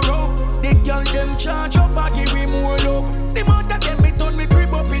pour out. The girl them charge up and give me more love. The amount that them me turn me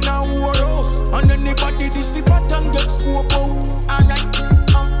crib up in a warehouse. And then the body this the pattern get scope out. Alright.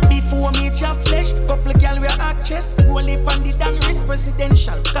 Before me chop flesh, couple girl we actress. Roll it on the Dan wrist,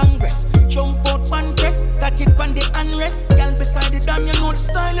 presidential congress. Jump out one press, got it on the unrest. Girl beside the Dan, you know the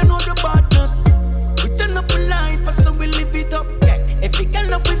style, you know the badness. We turn up a life and so we live it up. Yeah, every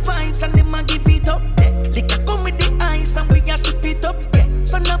girl up with vibes and them a give it up. Yeah, liquor come with the ice and we a sip it up. Yeah,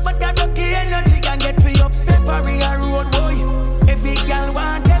 so nobody rocky energy and get we up. Separate a road boy. Every girl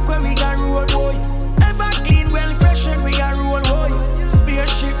want that where we got road boy. Ever clean, well fresh and we a road boy.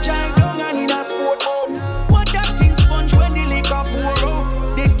 Spaceship drive down and in a sport mode. What that thing sponge when the liquor pour out.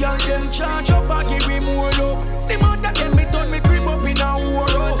 The girl them charge up and give me more love. The amount that them me turn me crib up in a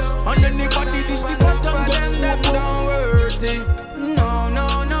warehouse. And then the body this the bottom get scope don't worth it. No,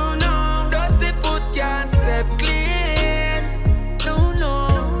 no, no, no. Dirty foot can't step clean. No, no.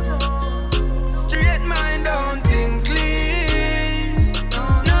 Straight mind don't think clean.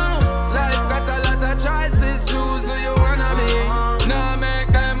 No, life got a lot of choices. Choose who you wanna be. Now make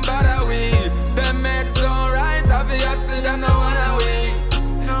them bother with. Them mates don't right, obviously them no wanna win.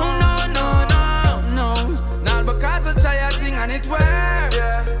 Oh no, no, no, no. Not because I try a thing and it works.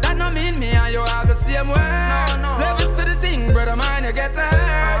 That no mean me and you have the same word. Levels to the thing, brother mine, you get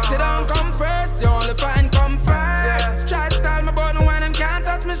hurt. Sit down, come first, you only find comfort. Try to style my button when them can't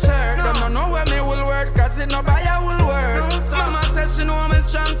touch my shirt. Them don't know where me will work, cause it no buyer will work. Mama says she know me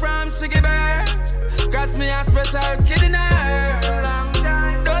strong from she give her. Cause me a special kid in her.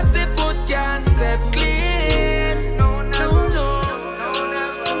 Dirty foot can't step clean. No, no.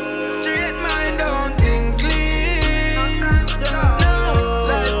 Straight mind don't think clean. No,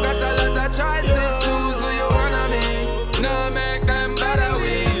 life got a lot of choices. Choose who you wanna be. No make them bother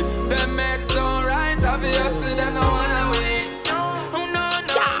with. Them mates don't right, obviously they don't wanna win. Oh no,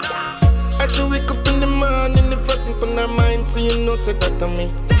 no, no. I should wake up in the morning, the first thing on her mind, so you know say that to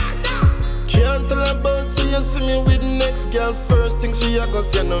me. Can't tell about, so you see me with the next girl. First thing she a go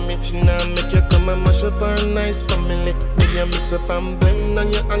say no me. She now make you come and mash up her nice family. With you mix up and blend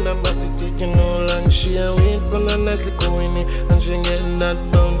on your animosity. You know long she a wait for a nice little winnie. And she getting that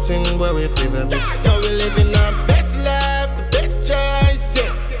bouncing where we favor me. Now we living our best life, the best choice,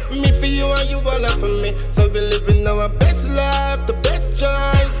 yeah. Me for you and you all for me. So we living our best life, the best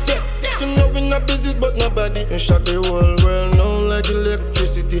choice, yeah. You know we not business but nobody. You shock the whole world now like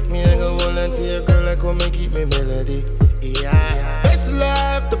electricity. Me I go volunteer girl like come and keep me melody. Yeah, best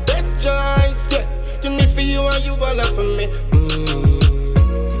life, the best choice, yeah. You me for you and you all for me.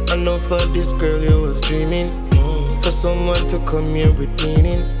 I know for this girl you was dreaming. For someone to come here with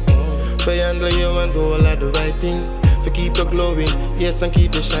meaning. For handle you and do all of the right things. For keep you glowing, yes, and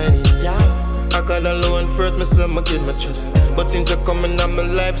keep you shining, yeah. I got alone first, me say me give my trust. But since you're coming on my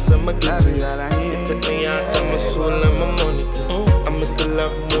life, so me give to you. You take me out of my soul and my money too. I'm me still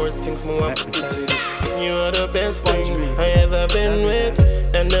have more things more have to tell you. You are the best thing I ever been with,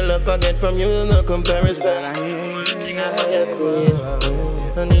 and the love I get from you is no comparison. King, I see a queen,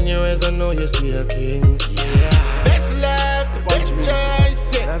 and in your eyes I know you see a king. Best love, the best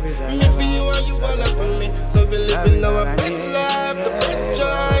choice, yeah. Me for you and you all are for me. So we living our best life, the best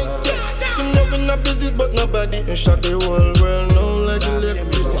choice, yeah. You know we not business but nobody. You shot the whole world now like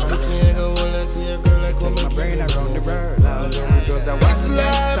electricity. Take a whole and take a girl like take my brain around the world. Because I was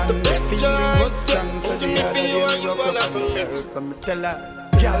love, the best choice, yeah. Me for you and you all are for me. So me tell her,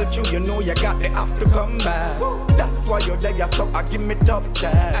 girl, you know you got the have to come back. That's why you're there, so I give me tough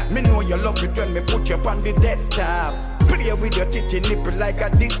chat. Me know you love it when me put you on the desktop. Play with your titty nipple like a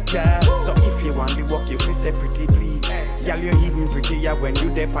disc jab. So if you want the walk, you feel say pretty please. Girl, you're even prettier when you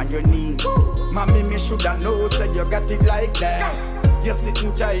dip on your knees. Mommy, me shoulda know, say you got it like that. You're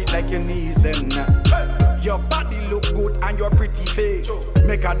sitting tight like your knees then. Your body look good and your pretty face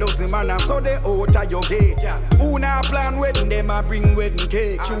make a dozen man and so they out of your gate. Who now plan wedding, them a bring wedding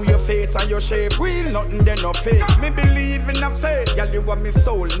cake. Chew your face and your shape, real nothing they no fake. Me believe in a faith, girl you are my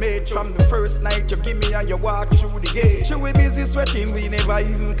soulmate. From the first night you give me and you walk through the gate. She we busy sweating, we never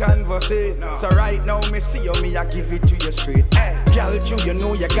even conversate. So right now me see you, me I give it to you straight. Girl you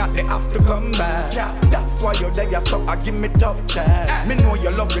know you got the have to come back. That's why you're there, so I give me tough chat. Me know you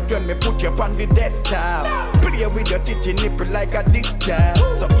love it when me put you on the desktop. Play with your titty nipple like a disc jab.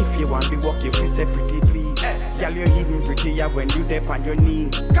 So if you want to walk, you feel say pretty please. Girl, you're even prettier when you dip on your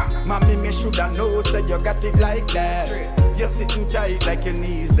knees. Mommy, me shoulda know, say you got it like that. You're sitting tight like your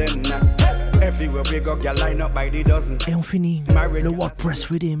knees then. Everywhere we go, girl, line up by the dozen. Et on finit le WordPress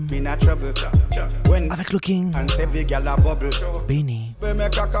Rhythm avec le King Benny.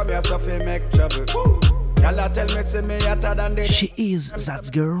 She is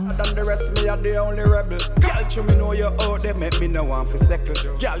that girl. Than the rest, me are the only rebel. Girl, you me know you out there, make me no one for second.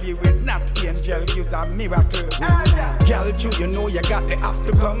 Girl, you is not angel, you's a miracle. Girl, you know you got the have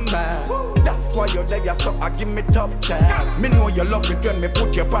to come back. That's why you're there, so I give me tough chat. Me know you love it when me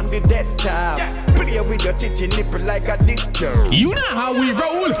put you on the desktop. Play with your titty nipple like a disc jockey. You know how we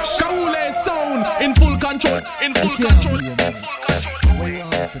roll. Kaule sound in full control. In full control. What you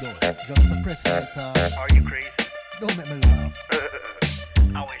on for though? Just suppress my thoughts. Are you crazy? Don't make me laugh.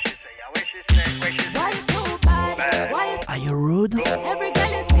 I wish you say, why you too bad? Are you rude? Every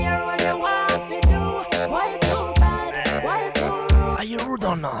girl is here what you want to do. Why you too bad? Why you too rude? Are you rude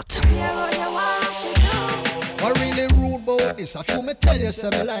or not? Here what you want to do. What really rude about this? I show me tell you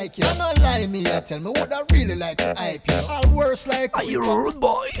something like you. Don't lie me, I tell me what I really like to hype you. All worse like are you rude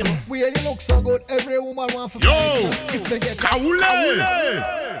boy? Where you look so good, every woman want to fight you. If they get Kaule!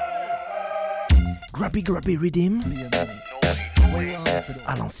 Grabby Rhythm What you on for though?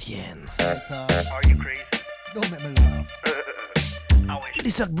 à l'ancienne. Are you crazy? Don't make me laugh.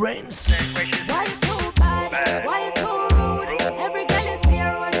 Lizard Brains. Why you too bad? Why you too rude? Every girl is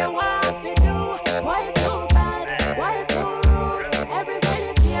here what you want to do. Why you too bad? Why you too rude? Every girl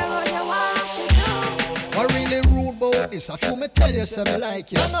is here what you want to do. What really rude about this? I show me tell you something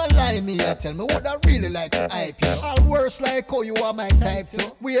like you. Don't lie me, I tell me what I really like to hype you. All worse like how you are my type too.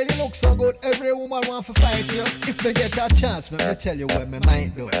 Where you look so good, every woman want to fight you. If they get a chance, let me tell you what me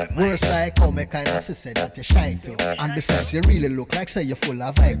might do. Worse like how me kinda sister that you shy to. And besides, you really look like say you're full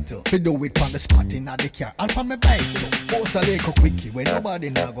of vibe too. If you do it on the spot in the car, I'll on my bike too. Boss a like a quickie when nobody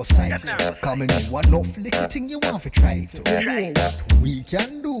now go sight you. Coming in one enough little thing you want to try to. You know what we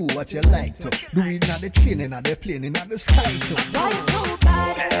can do, what you like to. Do it in the training, in the plane, in the sky too. Why you too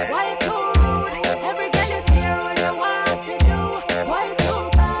bad? Why you too rude? Every girl is here what you want to do. Why you too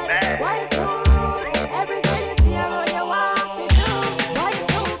bad? Why you too rude? Every girl is here what you want to do. Why you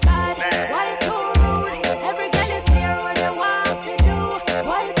too bad? Why you too rude? Every girl is here what you want to do.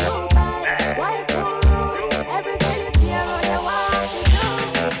 Why you too bad? Why you too rude? Every girl is here what you want to do.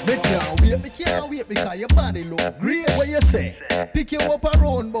 Me can't wait because your body look great. What you say? Pick you up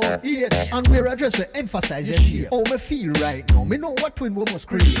around about 8 and wear a dress to emphasize your shape. How me feel right now? Me know what twin we must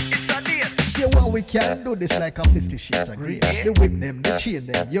create. If you want, we can do this like a 50 Shades of Grey. The whip them, the chain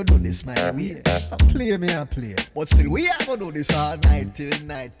them, you do this my way. I play me, I play. But still, we are gonna do this all night till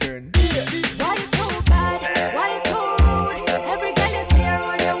night turn day. Why you too bad? Why you too rude? Every girl is here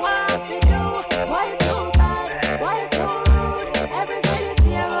what you want to do. Why you too bad? Why you too rude? Every girl is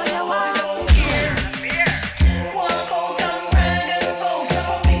here what you want to do. Walk out and brag and boast.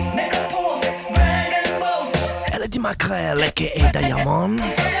 Make a pose, brag and boast. Elodie Macrel, a.k.a. Diamond.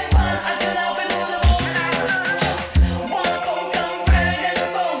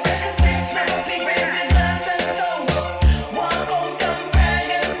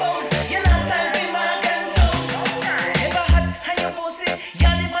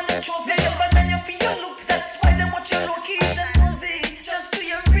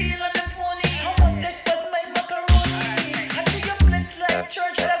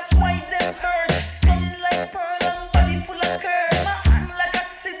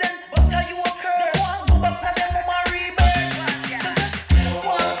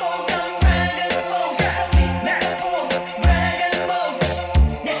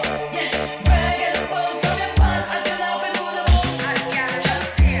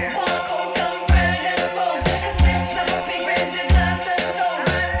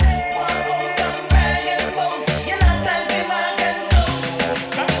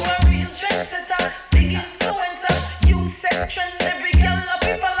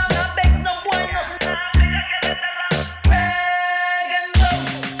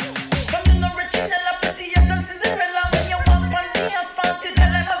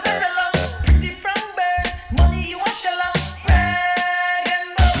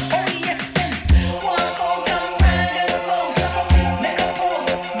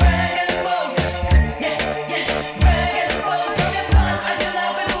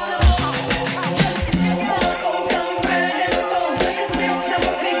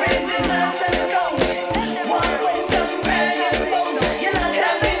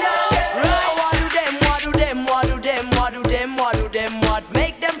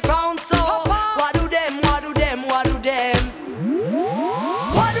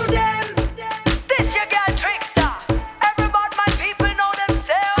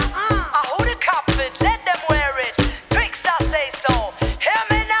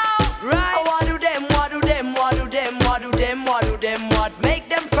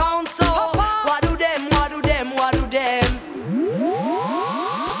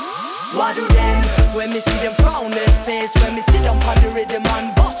 What do them? When me see them frown that face, when me sit down on the rhythm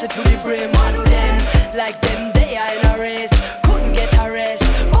and bust it to the brim. What do them? Like them they are in a race, couldn't get a rest,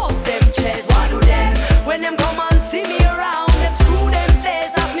 bust them chest. What do them? When them come and see me around, them screw them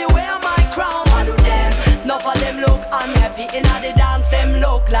face, ask me where my crown. What do them? Enough of them look unhappy, in the dance them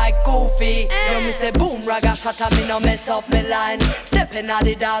look like goofy. When me say boom, ragga shatter, me no mess up me line. Step in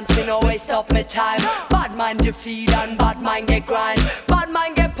the dance, me no waste up me time. Bad mind defeat and bad mind get grind. Bad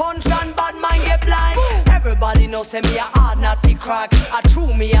mind get punched and bad mind get blind. Everybody know say me a hard not fi crack. A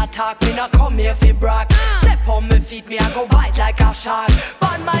true me attack, me not come here fi brag. Step on me feet, me I go bite like a shark.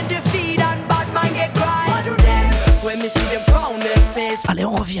 Bad mind defeat and bad mind get grind. What do them? When me see them frown their face. Allez,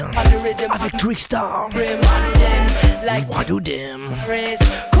 on revient avec Trickstar. What do them?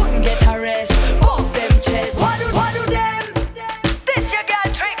 Couldn't get a rest, bust them chest. What do them? This you got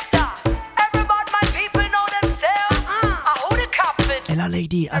Trickstar. Everybody, my people know themselves. I hold a carpet. Et la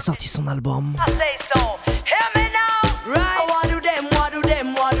lady a sorti son album. I say so. Hear me now. Right. What do them? What do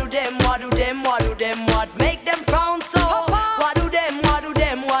them? What do them? What do them? What do them? What make them frown so? What do them? What do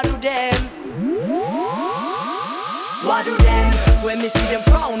them? What do them? What do them? When me see them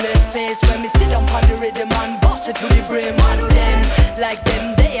frown that face, when me sit down on the rhythm and bust it to the brim. What do them? Like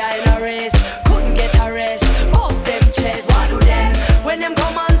them they are in a race, couldn't get a rest, bust them chest. What do them? When them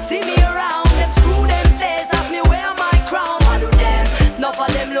come and see me around, them screw them face, ask me where my crown. What do them? Enough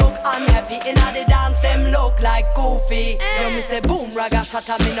of them look unhappy, in the dance them look like goofy. When me say boom, ragga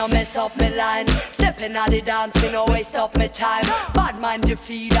shatter, me no mess up me line. Step in the dance, me no waste up me time. Bad mind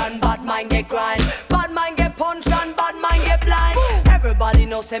defeat and bad mind get grind. Bad mind get punched and bad mind get blind. Everybody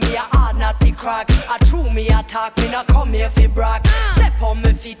know say me a hard not fi crack. A true me attack, me not come here fi brag. Step on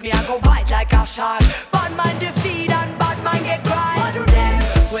me feet, me I go bite like a shark. Bad mind defeat and bad mind get grind. What do them?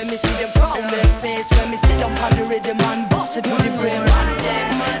 When me see them frown their face, when me sit down on the rhythm and bust it to the brim. What do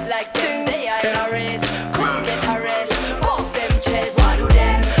them? Like them they are in a race, couldn't get a rest, bust them chest. What do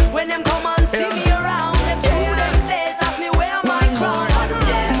them? When them come and see me around, them screw them face, ask me where my crown. What do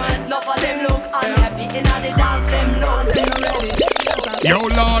them? Enough of them look unhappy, in the dance them look. Yo,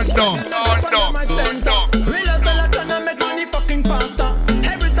 Lord, Lord. Real as well, I tryna make money fucking faster.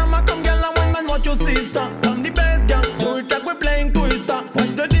 Every time I come, girl, I want man watch your sister. I'm the best girl, do it like we're playing Twister.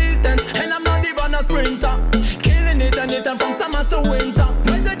 Watch the distance, and I'm not even a sprinter. Killing it and from summer to winter.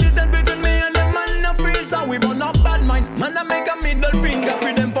 Watch the distance between me and them man no filter. We burn up bad minds, man I make a middle finger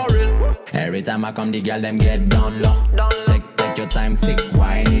for them for real. Every time I come, the girl them get down low. Take your time, sick,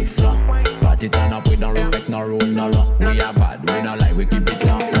 wine it slow. Party turn up, we don't respect no rule, no law. We are bad, we don't like, we keep it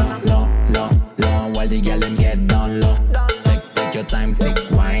low. While the girl them get down low. Take your time, sick,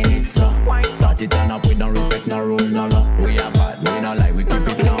 wine it slow. Party turn up, we don't respect no rule, no law. We are bad, we don't like, we keep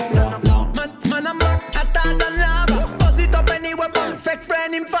it low. Man, I'm back hotter than lava. Buzz it up anywhere, perfect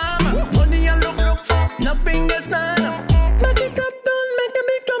friend in farmer. Money and look, nothing is none. Make it up, don't make a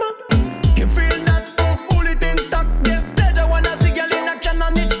big drama. You feel that, bullet in stock, yeah. Pleasure when I see girl in action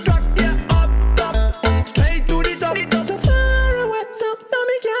on each track, yeah. Up, straight to the top. Too far away, so now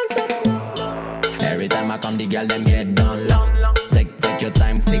me can't stop. Every time I come, the girl them get down low. Take your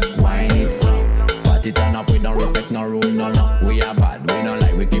time, sick, wine it slow. Party turn up, we don't respect no rule, no law. We are bad, we don't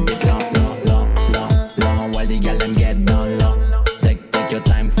like, we keep it low. While the girl them get down low. Take your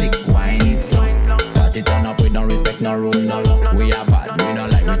time, sick, wine it slow. Party turn up, we don't respect no rule, no law. We are bad, we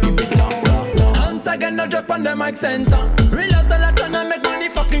don't like, we keep it low. Once again, no drop on the mic center. Real as well, I tryna make money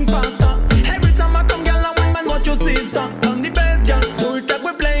fucking faster. Every time I come, girl, I want man watch your sister. I'm the best girl, do it like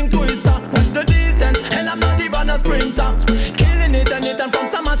we're playing Twister. Watch the distance, and I'm not even a sprinter. Killing it and from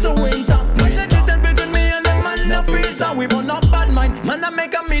summer to winter. Watch the distance between me and them man no filter. We burn up bad mind, man I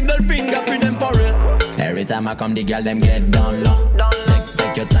make a middle finger for them for real. Every time I come, the girl them get down low.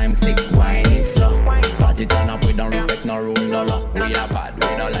 Take your time, sick, wine it slow. Party turn up, we don't respect no rule, no law. We are bad,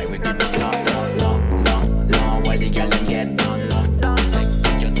 we don't like, we keep it low. While the girl them get down low.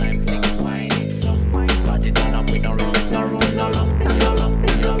 Take your time, sick, wine it slow. Party turn up, we don't respect no rule, no law.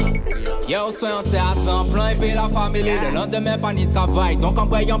 Yo, soyons théâtre en plein et puis la famille. Le lendemain, pas ni travail, donc en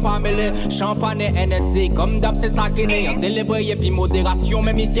voyant pas mêlé. Champagne et NSC, comme d'hab, c'est ça qui n'est. En célébrer et puis modération,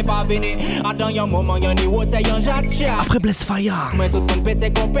 même ici pas véné. À dans y'a un moment, y'a ni wote, y'a un jatcha. Après Bless Fire, mais tout le monde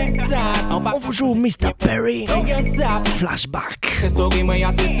pète compétent. On vous joue Mr. Perry. Flashback. C'est story, moi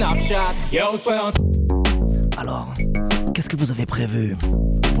y'a c'est Snapchat. Yo, soyons. Alors, qu'est-ce que vous avez prévu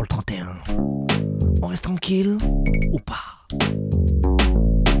pour le 31? On reste tranquille ou pas?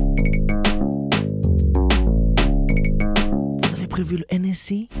 Vous avez prévu le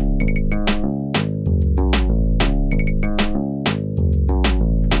NSC?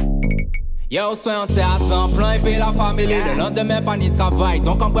 Yo, soin en théâtre en plein, et puis la famille. Le lendemain, pas ni travail,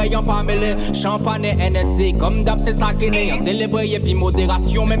 donc en voyant pas mêlé. Champagne et NSC, comme d'hab, c'est ça qui n'est. En célébrer et puis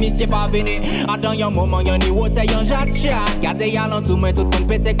modération, même ici pas venu. À dans un moment, y'en est hôtel, y'en chat. Gardez y'a l'entour, moi tout le monde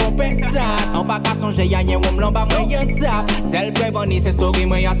pété compétent. En pas qu'à songer, y'a y'en ou m'l'en bas, moi y'en tape. Celle play bonnie, c'est story,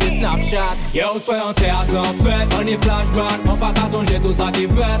 moi y'a c'est Snapchat. Yo, soin en théâtre en fête, on est flashback. En pas qu'à songer, tout ça qui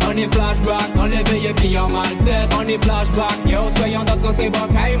fait. On est flashback, on l'éveille et puis en mal tête. On est flashback, yo, soyons d'autres côtés,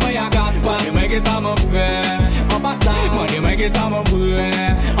 bon, caille, moi y'a 4 pas. Dis-moi que ça m'en fait, en passant. Moi dis-moi que ça m'en brûle,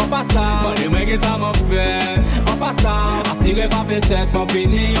 en passant. Moi dis-moi que ça m'en fait, en passant. Assuré pas peut-être m'en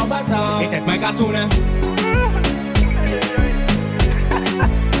fini en bataille. Et tête-moi qu'à tourner.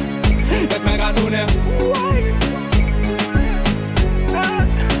 Tête-moi qu'à tourner.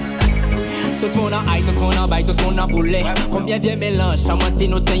 Tout le monde a aïe, tout le monde a bail, tout le monde a boulé. Combien vieux mélange,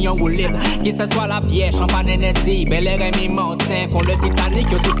 chamantino tient roulé. Qui ce soit la bière, champagne NSI, Bel Air et Martin, qu'on le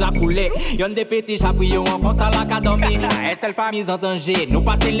Titanic, yo toute la coulée. Y'en des petits chapris, yo enfants à l'académie. La SL famille en danger, nous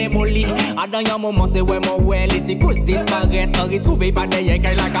pas les molly. À dernier moment, c'est ouais, mon ouais, les petits gousses disparaissent. On retrouve pas d'ailleurs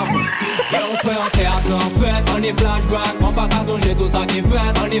qu'elle la cavou. Et on se fait en théâtre en fête, on est flashback. On pas qu'à songer tout ça qui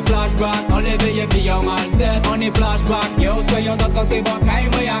fait. On est flashback, on l'éveille et puis on mal tête. On est flashback, yo, soyons d'autres côtés, bon, caille,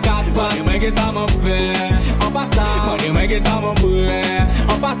 moi y'a 4 pas. Ça m'en fait, en passant. Moi dis-moi que ça m'en brûle,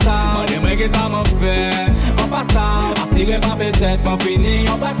 en passant. Moi dis-moi que ça m'en fait, en passant. Assuré pas peut-être m'en fini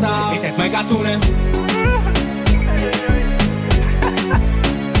en bataille. Et tête-moi qu'à tourner.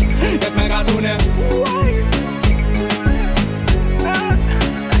 Tête-moi qu'à tourner.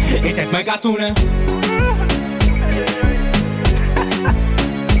 Et tête-moi qu'à tourner.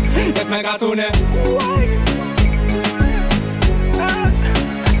 Tête-moi qu'à tourner.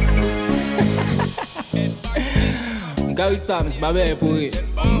 Gary Sam, c'est ma mère pour eux.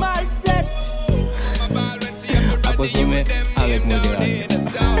 Mal tête. À consommer avec modération.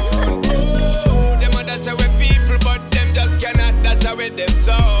 Them a dash away people, but them just cannot dash away them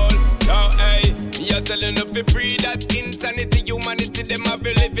soul. No, hey, you're telling us to free that insanity, humanity, them have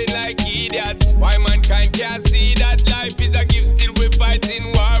been living like idiots. Why mankind can't see that life is a gift, still we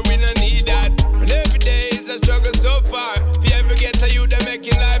fighting war, we don't need that. And every day is a struggle so far. If you ever get to you, they're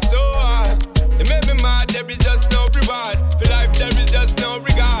making life so hard. They make me mad, there is just no reward. For life, there is just no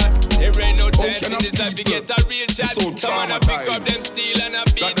regard. There ain't no chance in this life, you get a real shot. Someone a pick up them steel and a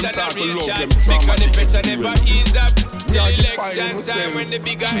beat and a real shot. Because the pressure never ease up. Till election time when the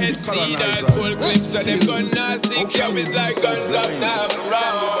bigger heads lead us. Full clips so them gonna sink you is like guns up now.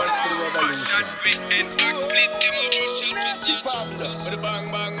 Shot with head back split, them a shot with teeth.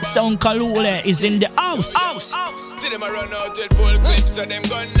 Bang bang. Sound Kalule is in the house. See them a run out with full clips so them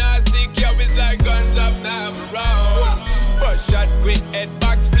gonna sink you is like guns up now. Bus shot with head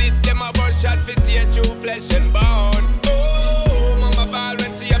back split, them a bus shot for tear through flesh and bone. Oh, mama ball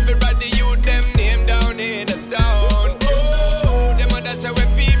when she have to ride the youth, them name down in the stone. Oh, them a dash away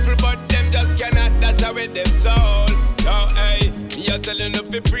people, but them just cannot dash away them soul. No, hey, you're telling us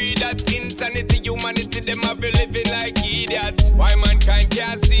to free that insanity, humanity, them have been living like idiots. Why mankind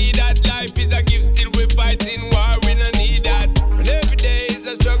can't see that life is a gift, still we fighting war, we don't need that. And every day is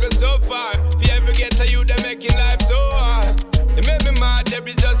a struggle so far. If you ever get to you, they're making life so hard. They make me mad, there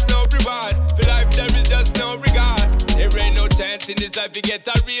is just no reward. For life, there is just no regard. There ain't no chance in this life, you get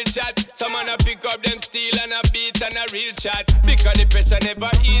a real shot. Someone a pick up them steel and a beat and a real shot. Because the pressure never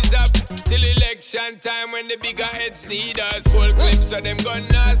ease up. Till election time when the bigger heads need us. Full clips so them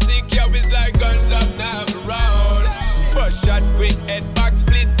gonna stick you is like guns up now around. Bus shot with head back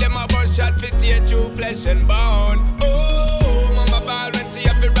split, them a bus shot for tear through flesh and bone. Oh, mama ball when she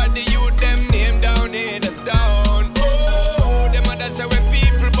have to ride the youth, them name down in the stone. Oh, them a dash away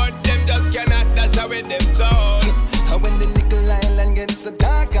people, but them just cannot dash away them soul. And when the nickel island gets so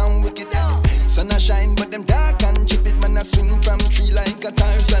dark and wicked, sun a shine but them dark and chip it. Man a swing from tree like a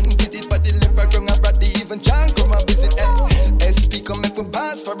Tarzan. Get it but the leper ground a brat, even John come a visit. SP come make we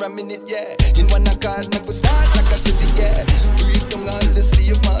pass for a minute, yeah. In one accord make we start like a city, yeah. Break down all the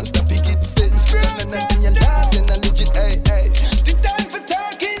slave master, pick it fit straight. And then your last in a legit, hey, hey. The time for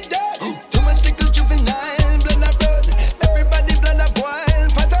talking dead. Too much little juvenile, blood a run. Everybody blood a boil,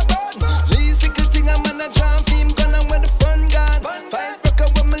 fat a bun. Least little thing a man a jump in, gonna where the fun gone. Fight rock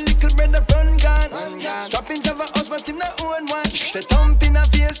up with my little brother run gone. Strappings of a house, but him not own one. Say thump in a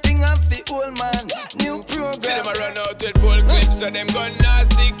face, thing of the old man. New program. See them a run out with full clips, so them gonna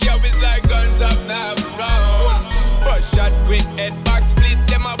stick you is like guns up now round. Bus shot with head back split,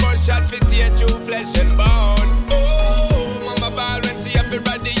 them a bus shot for tear through flesh and bone. Oh, mama ball when she have to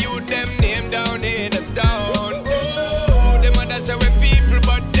ride the youth, them name down in the stone. Oh, them a dash away people,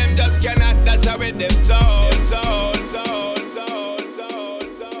 but them just cannot dash away them soul.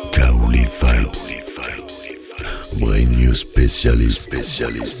 Kaoulé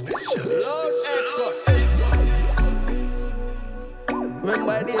spécialiste.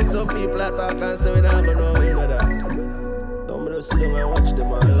 Remember there's some people that talk and say we not gonna know, you know that. Don't just sit down and watch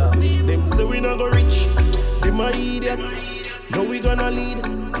them all laugh. Them say we not gonna reach, them a idiot. Now we gonna lead,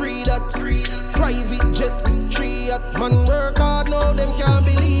 pre that. Private jet, 3 yacht. Man work hard now, them can't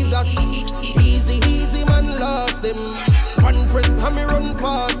believe that. Easy man lost them. One press and me run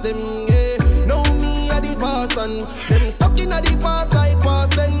past them, yeah. Now me a the boss and them stuck in a the past like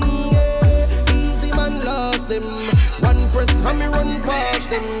past them, yeah. Easy man lost them. One press and me run past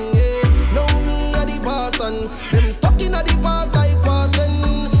them, yeah. Now me a the boss and them stuck in a the past like past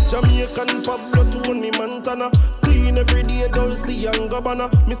them. Jamaican Pablo Tony Montana. Clean every day, Dulce and Gabbana.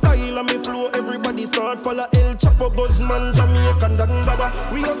 Me style and me flow, everybody start follow El Chapo, Guzman, Jamaican, Dan Dada.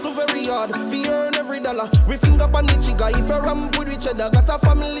 We hustle very hard, we earn every dollar. We finger on the trigger, if a ramp with each other. Got a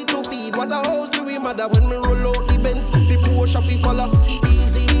family to feed, what a house we mother. When me roll out the Benz, the Porsche fi follow.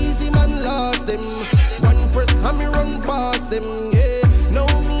 Easy man lost them. One press and me run past them, yeah. Now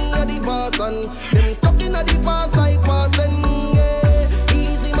me a the boss and them stuck in a the past like past them, yeah.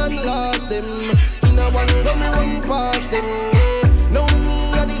 Easy man lost them. One go me run past them, yeah. Now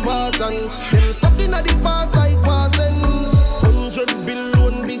me a the boss and them stuck in a the past like past them. 100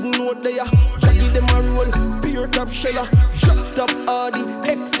 billion big note there. Jackie them a roll, beer top sheller. Drop top Audi,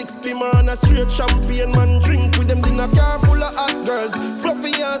 X60 man a straight champagne man. Drink with them in a car full of hot girls.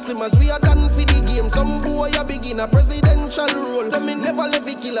 Fluffy and slim as we are done for the game. Some boy a begin a presidential role. So me never left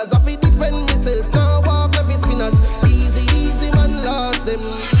the killers, I fi defend myself. Now walk left the spinners. Easy man lost them.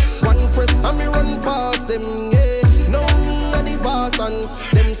 One press and me run past them, yeah. Now me a the boss and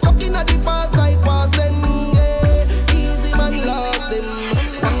them stuck in a the past like past them, yeah. Easy man lost them.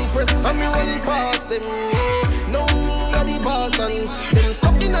 One press and me run past them, yeah. Now me a the boss and them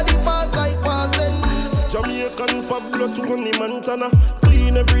stuck in a the past like past them. Jamaican Pablo Tony Montana.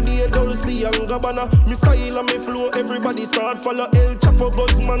 Clean every day, Dulce and Gabbana. Me style and me flow, everybody start follow El Chapo,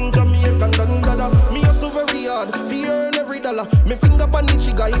 Guzman, Jamaican, Dan Dada. Me hustle very hard, we earn every dollar. Me finger on the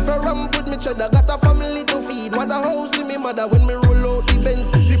trigger, if a ramp with me cheddar. Got a family to feed, what a house with me mother. When me roll out the Benz,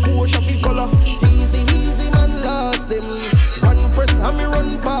 the Porsche fi follow. Easy man lost them. One press and me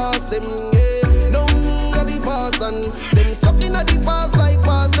run past them, yeah. Now me a the boss and them stuck in a the past like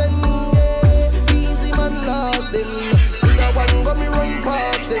past them, yeah. Man lost them. In a one go me run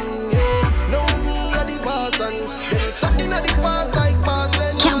past them, yeah. Now me a the boss and them stuck in a the past like past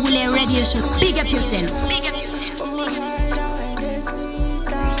them. Kaboulé Radio Show. Big up yourself. Big up yourself. Big up yourself.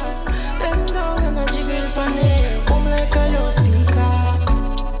 Bend down and a jiggle pan it. Boom like a low speaker.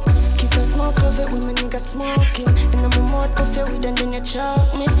 Kiss a smoke of it with my nigga smoking. And I'm a mouth puff your weed and then you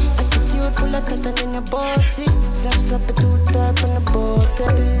choke me. Attitude full of cat and then you bossy. Slap a 2-star on the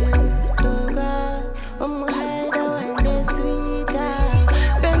bottle. So good. I'm a hider when they're sweeter.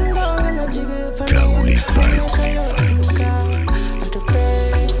 Bend down and a jiggle for me. At the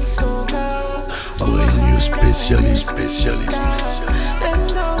base, so good. Brand new spécialiste. Bend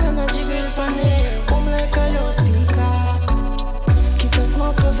down and a jiggle for me. Boom like a low seeker. Kiss a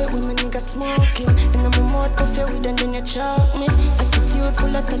smoke of it with my nigga smoking. And I'm a mouth puff your weed and then you choke me. Attitude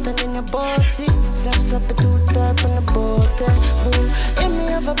full of cat and then you bossy. Slap a 2-star on the bottle. Boom. And me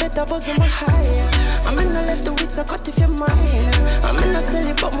have a better buzz on my higher. I'm in the left the wits I cut if you're mine. I'm in the sell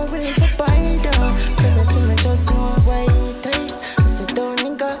it but I'm willing for buy though. Friends see me just know white eyes. I said don't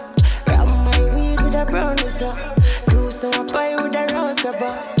nigga. Ram my weed with a brown nizza. Do so I buy with a rose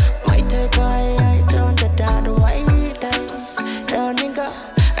grabber. My type I drown the dad white eyes. Down nigga.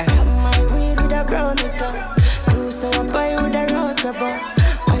 Ram my weed with a brown nizza. Do so I buy with a rose grabber.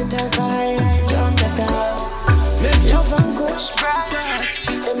 My type I drown the dad. Love and kush, bright.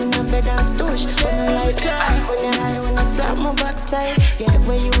 Them in the bed and stoosh. When I light the fire, when you high, when I slap my backside. Get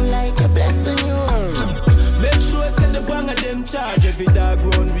where you like, you bless on you. Make sure send the bang of them charge. Every dog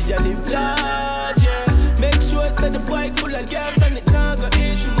round we a live large, yeah. Make sure send the bike full of gas and it now got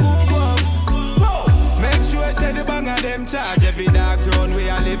issue move off. Whoa. Make sure send the bang of them charge. Every dog round we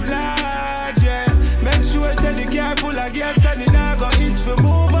a live large, yeah. Make sure send the car full of gas and it now got itch for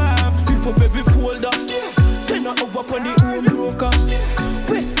move off. Lift up every folder, yeah. Send her up on the home broker.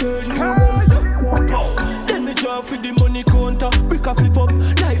 Western then me draw for the money counter. Brick a flip up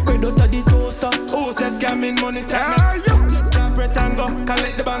like bread out of the toaster. Oh, says scamming money stack me. Just can't pretend go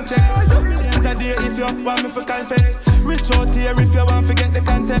collect the bank check. Millions a day if you want me for confess. Reach out here if you want to get the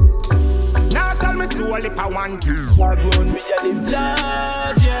concept. Now sell me soul if I want to. Background me a live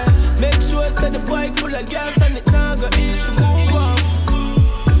large, yeah. Make sure send the bike full of gas and it now got issue move off.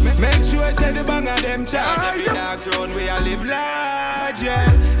 Make sure say the bang of them charge. Every dog's round we a live large, yeah.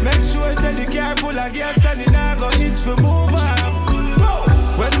 Make sure say the car full of gas and it now go itch for move off.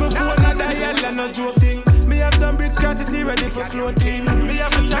 floating. Me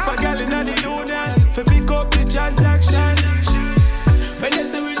have a chop a gal in the union for pick up the transaction. When they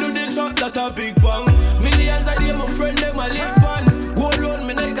say we do the shot, that a big bang. Millions of them, my friend, them a live on. Go round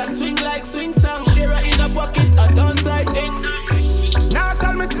me neck a swing like swing song. Share in a pocket, a downside thing. Now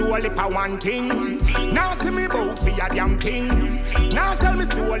tell me soul if I want thing. Now see me bout for your damn thing. Now tell me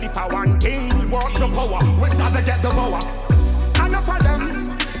soul if I want thing. Walk the power, which other get the power. Enough of them,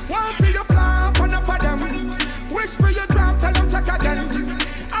 want see you flop. Enough of them, wish for you drop, tell them check again.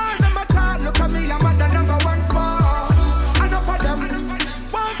 All them a talk, look at me, I'm at the number one spot. Enough of them,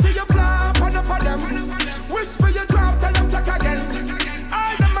 want see you flop. Enough of them, wish for you drop, tell them check again.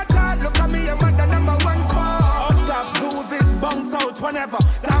 All them a talk, look at me, I'm at the number one spot. Up top, do this, bounce out whenever.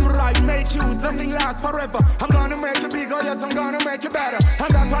 Damn right, make use, nothing lasts forever. I'm gonna make you bigger, yes, I'm gonna make you better.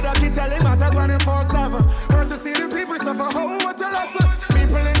 And that's what I keep telling myself 24/7. Hurt to see the people suffer, oh, what a lesson.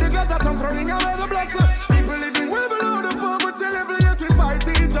 People in the gutter, some throwing away the blessing. People living way below the poverty level, yet we fight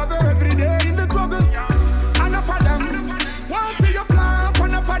each other every day in the struggle. Enough of them, want see you flop,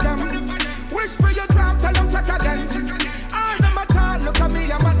 enough of them. Wish for you drop, tell them check again. All them a talk, look at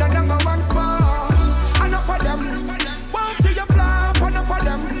me, I'm at the number one spot. Enough of them, want see you flop, enough of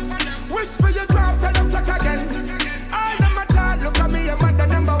them. Wish for you drop, tell them check again. All them a talk, look at me, I'm at the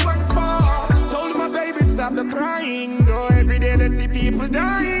number one spot. Told my baby stop the crying, go every day they see people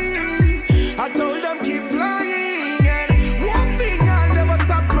dying. I told them keep flying, and one thing I'll never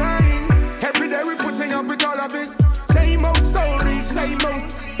stop crying. Every day we putting up with all of this. Same old stories, same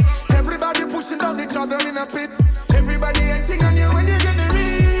old. Everybody pushing down each other in a pit. Everybody acting on you when you're gonna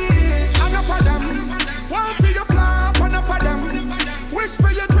reach. Enough of them, want see you flop, enough of them. Wish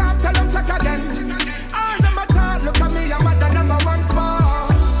for you drop, tell them check again. All them a talk, look at me, I'm at the number one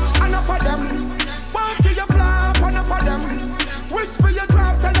spot. Enough of them, want see you flop, enough of them. Wish for you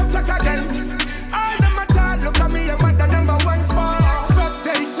drop, tell them check again. All them a talk, look at me, I'm at the number one spot.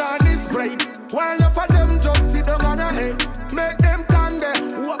 Expectation is great, while enough of them just sit down on a head. Make them stand there,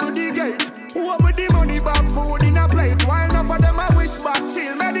 what would the gate? What would the money back, food in a plate? While enough of them I wish back,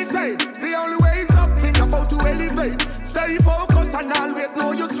 chill, meditate. The only way is up, think about to elevate. Stay focused and always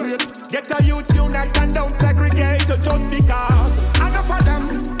know you straight. Get the youth unite and don't segregate just because. Enough of them,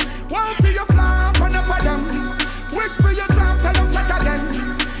 want see you flop, enough of them. Wish for you drop, tell them check again.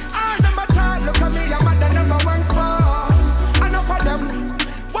 All them a talk, look at me, I'm at the number one spot. Enough of them,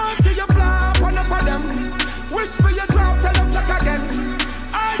 want see you flop, enough of them. Wish for you drop, tell them check again.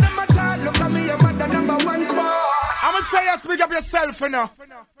 All them a talk, look at me, I'm at the number one spot. I'ma say you speak up yourself, you know.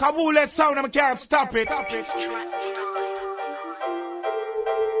 Kabule sound, I can't stop it.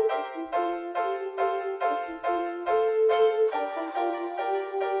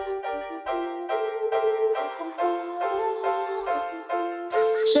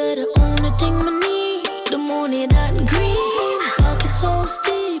 Say the only thing I need, the money that green. Pocket so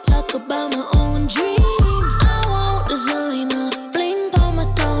steep, I could buy my own dreams. I want designer, bling by my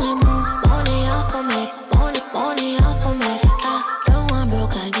time. Money off of me, money off of me. I don't want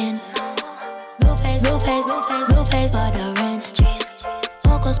broke again. No face, but the rent.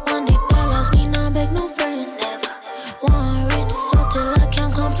 Focus on the dollars, me not beg no friend. One rich so till I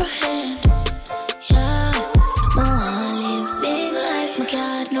can't comprehend. Yeah, more live big life, my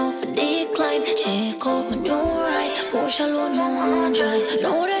God, no for decline. Check out my new ride, push alone my one drive.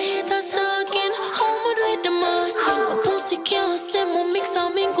 Know the haters talking, how much with the masking. My pussy can't say my mix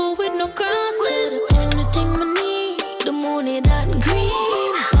and mingle with no crosses. The only thing I need, the money that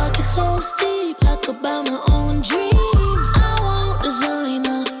green. Pocket so steep, I could buy my own dreams. I want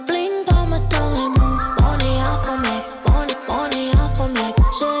designer, bling by my time. Money off of me, money off of me.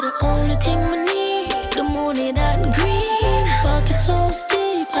 Say the only thing I need, the money that green. Pocket so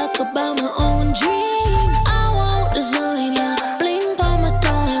steep, I could buy my own dreams. I want designer, bling by my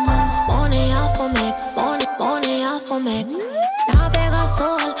time. Money off of me, money off of me. Now beg a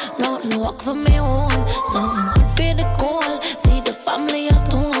soul, nothing work for me own. Something for the goal, feed the family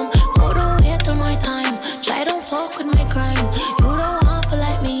at home. Go don't wait till my time, try don't fuck with my crime. You don't want to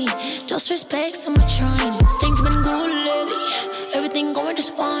like me, just respect some shrine. Things been good lately, everything going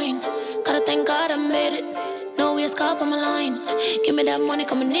just fine. Gotta thank God I made it, no way escape on my line. Give me that money,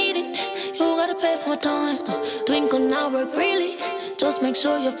 come and need it. You gotta pay for my time. Twinkle now work freely, just make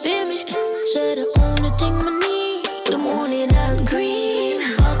sure you feel me. Say the only thing I need, the money that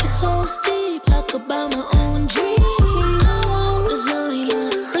green. Pocket so steep, I could buy my own dreams. I want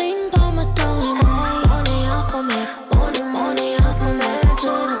designer, bling by my time. Money off of me, money off of me.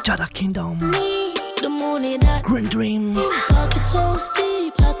 Jada Kingdom, the money that Green Dream. Pocket so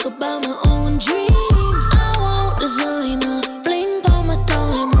steep, I could buy my own dreams. I want designer, bling by my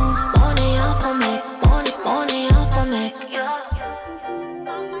time. Money off of me, money off of me. Yeah.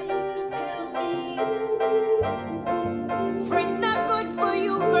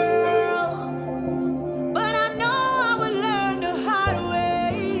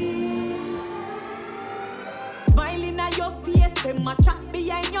 them a chat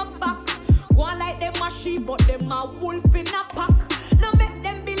behind your back. Go on like them a sheep, but them a wolf in a pack. Now make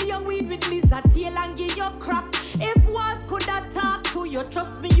them build your weed with lizard tail and give you crack. If walls could have talk to you,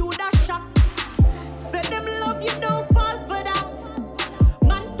 trust me, you'd have shock. Say them love you, don't fall for that.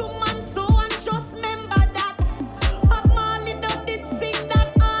 Man to man, so and just remember that. But Marley done did sing that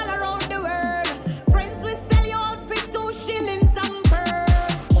all around the world. Friends will sell you out for 2 shillings and per.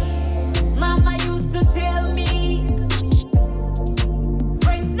 Mama used to tell me,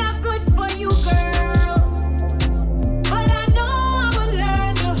 friends not good for you, girl. But I know I would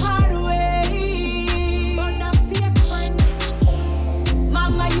learn the hard way. But not fake friends.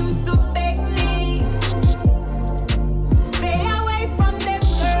 Mama used to beg me, stay away from them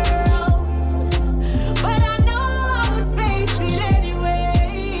girls. But I know I would face it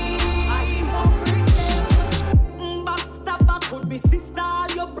anyway. I hypocrite them. Backstabber could be sister or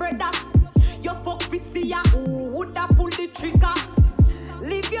your brother. Your fuck fi see ya who woulda pull the trigger.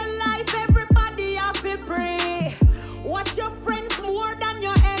 Live your life, everybody have to pray. Watch your friends more than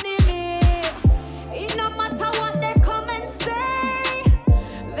your enemy. It no matter what they come and say,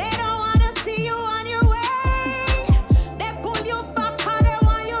 they don't wanna see you on your way. They pull you back 'cause they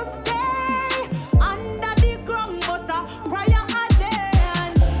want you stay under the ground, but prior a day.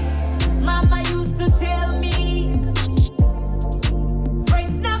 And Mama used to tell me,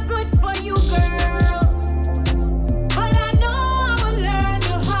 friends not good for you, girl. But I know I would learn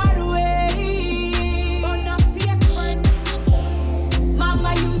the hard way. But not fake friends.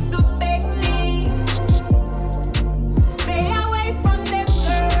 Mama used to beg me, stay away from them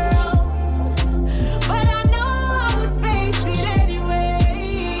girls. But I know I would face it anyway.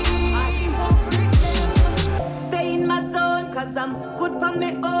 I hypocrite them. Stay in my zone 'cause I'm good for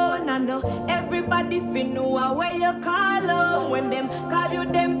my own. I know everybody fi know where you call on. When them call you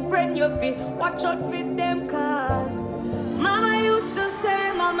them friend, you fi watch out for them 'cause Mama used to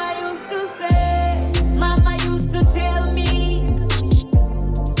say, Mama used to say, Mama used to tell me,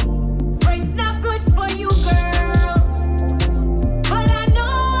 friends not good for you, girl. But I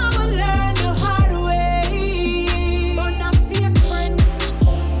know I would learn the hard way. But not fake friends.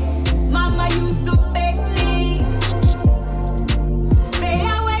 Mama used to beg me, stay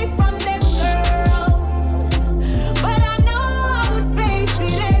away from them girls. But I know I would face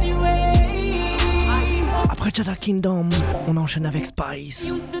it anyway. Après Jada Kingdom, on enchaîne avec Spice.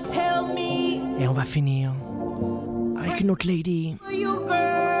 Used to tell me, Et on va finir avec une autre lady for you,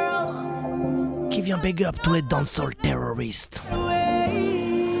 girl. qui vient big up tous les dancehall terroristes.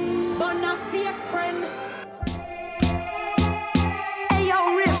 But not fake friend. Hey yo,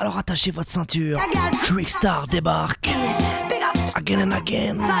 Riff. Alors attachez votre ceinture, Trickstar débarque. Big up. Again and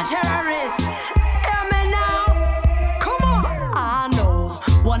again. It's terrorists. Hear me now. Come on. I know.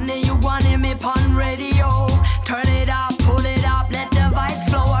 One day you want me on radio. Turn it up, pull it up, let the vibes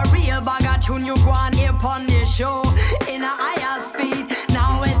flow. A real bag of tune you go on here on the show. In a higher speed,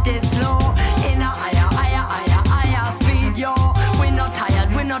 now it is slow. In a higher speed, yo. We're not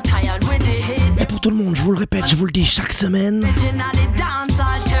tired with the hit. Et pour tout le monde, je vous le répète, je vous le dis chaque semaine. Originally dance,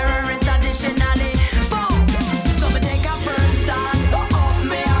 all terrorists additionally. Boom. So me take a firm stand. Up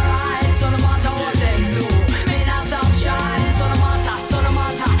me eyes, so no matter what they do. Me not stop shine, so no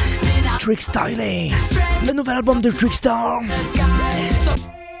matter. Me not Trickstar, le nouvel album de Trickstar. so.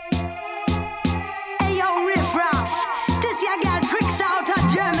 Hey yo, Riff Raff. This year got tricks out of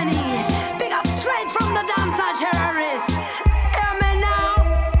Germany. Big up straight from the dancehall terrorists. Hear me now.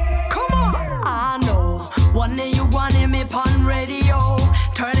 Come on. I know. One day you want me on radio.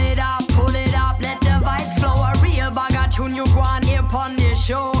 Turn it up, pull it up, let the vibes flow. A real bag of tune you go on here on the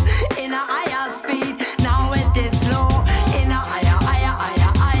show. In a higher speed, now it is slow. In a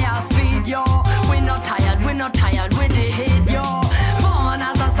higher speed, yo. We're not tired with the hit, yo. Born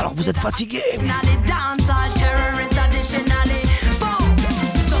as a Alors vous êtes fatigué. Originally dancehall terrorists additionally. Boom.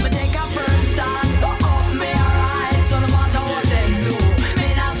 So me take a firm stand. Up me eyes, so no matter what they do.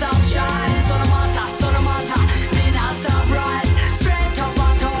 Me not stop shine, so no matter. Me not stop rise. Straight up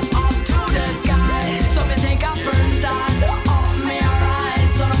on top, up to the sky. So me take a firm stand. Up me eyes,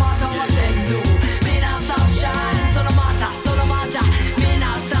 so no matter what they do. Me not stop shine, so no matter. Me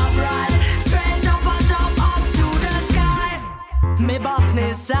not stop rise. Straight up on top, up to the sky. Me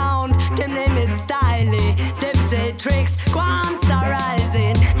bossness sound, them name it styly. Them say tricks, go on star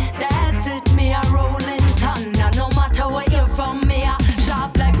rising. That's it, me a rolling thunder. No matter where you're from, me a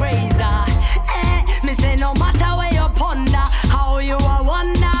sharp like razor. Me say no matter where you ponder, how you a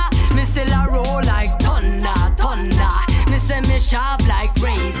wonder. Me still a roll like thunder. Me say me sharp like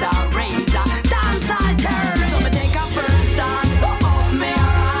razor. Dancehall terror. So me take a firm stand. Up me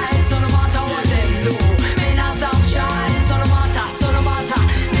eyes, so no matter what they do. Me not stop shine, so no matter.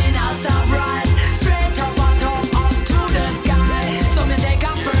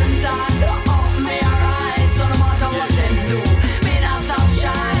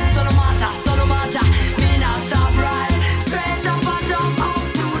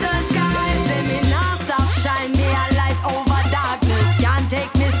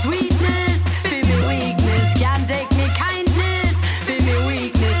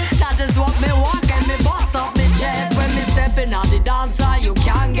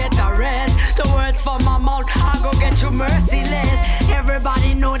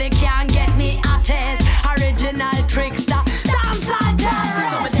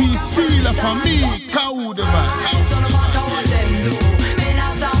 from me, Kawu the vibe. So no matter what them do, me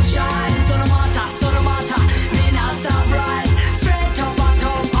not stop shine. So no matter, me not stop rise. Straight up and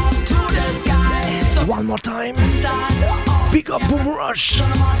up to the sky. So one more time. Big up Boom Rush. So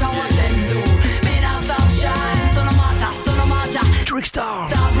no matter what them do, me not stop shine. So no matter. Trickstar.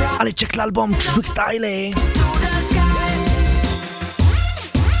 Allez, check l'album Trickstar, il est.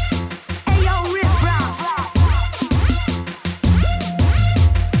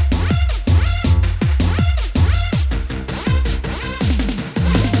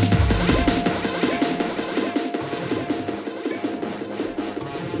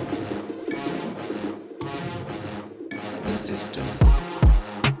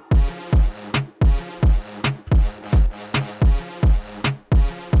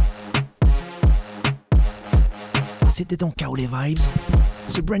 C'était donc K.O. les Vibes,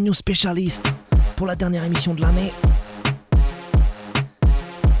 ce brand new spécialiste pour la dernière émission de l'année.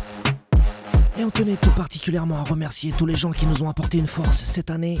 Et on tenait tout particulièrement à remercier tous les gens qui nous ont apporté une force cette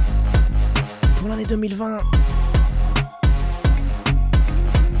année. Pour l'année 2020.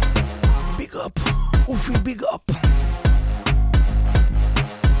 Big up, Oufi, big up.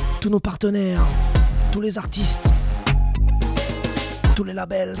 Tous nos partenaires, tous les artistes, tous les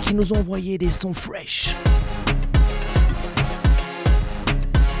labels qui nous ont envoyé des sons fresh.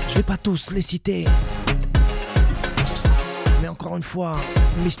 Je vais pas tous les citer, mais encore une fois,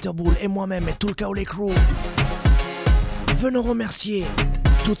 Mr. Bull et moi-même et tout le K.O. les Crew venons remercier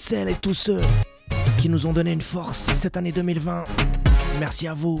toutes celles et tous ceux qui nous ont donné une force cette année 2020. Merci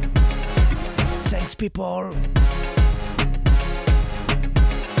à vous. Thanks people.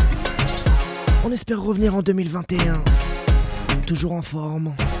 On espère revenir en 2021, toujours en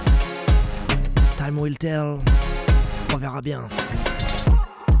forme. Time will tell. On verra bien.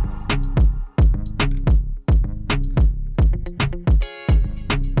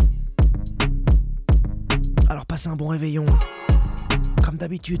 Alors passez un bon réveillon. Comme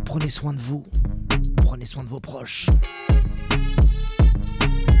d'habitude, prenez soin de vous. Prenez soin de vos proches.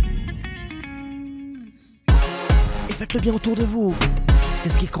 Et faites le bien autour de vous. C'est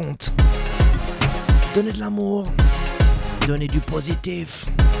ce qui compte. Donnez de l'amour. Donnez du positif.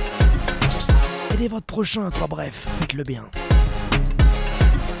 Aidez votre prochain, quoi, bref, faites le bien.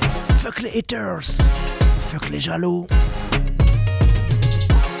 Fuck les haters. Fuck les jaloux.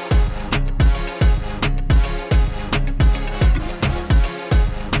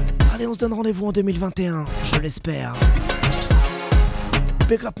 Allez, on se donne rendez-vous en 2021, je l'espère.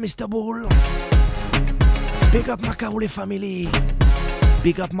 Big up Mr. Bull. Big up ma K.O. les family.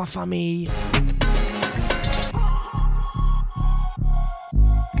 Big up ma famille.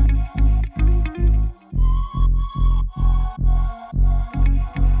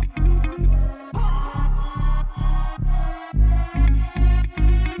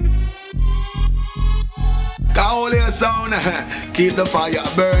 Sound, keep the fire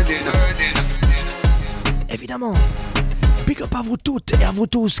burning. Évidemment, big up à vous toutes et à vous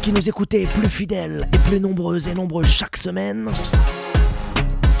tous qui nous écoutez, plus fidèles et plus nombreuses et nombreux chaque semaine.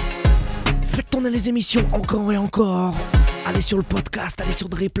 Faites tourner les émissions encore et encore. Allez sur le podcast, allez sur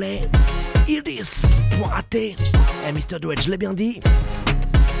le replay. Iris.at. Mr. Dredge, je l'ai bien dit.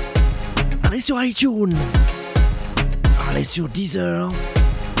 Allez sur iTunes. Allez sur Deezer.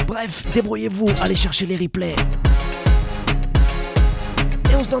 Bref, débrouillez-vous, allez chercher les replays.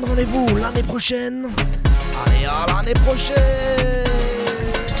 Et on se donne rendez-vous l'année prochaine. Allez, à l'année prochaine.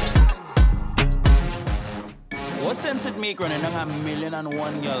 What sense it make running on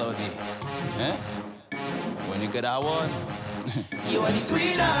 1,000,001 girl out there? Eh? When you get that one, you are the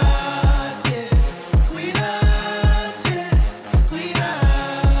queen heart, yeah. Queen heart, yeah. Queen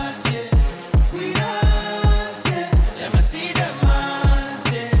heart, yeah. Queen heart, yeah. Let me see them hands,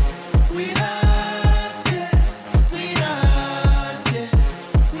 yeah. Queen heart, yeah. Queen heart, yeah.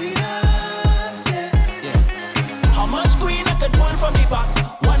 Queen heart, yeah. How much queen I could pull from the pack?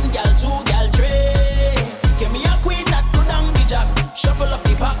 One gal, two gal, three. Give me a queen that go down the jack. Shuffle up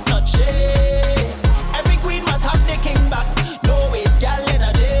the pack, not shake. Every queen must have the king back. No waste, gal in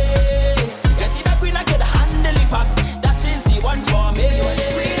a day.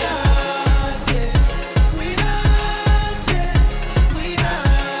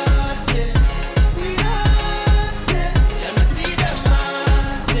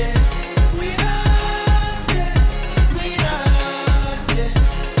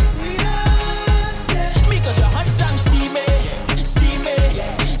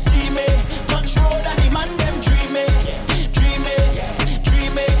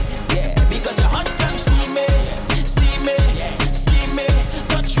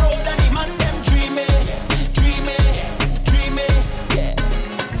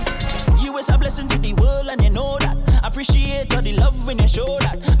 blessing to the world and you know that. Appreciate all the love when you show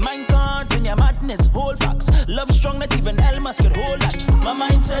that. Mind cards in your madness, whole facts. Love strong that even Elmas could hold that. My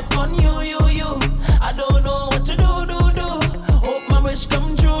mindset on you. I don't know what to do. Hope my wish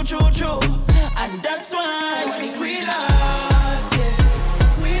come true. And that's why when the Queen Hearts, yeah.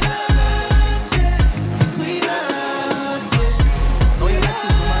 Queen Hearts, yeah. Queen Hearts, yeah. Know you like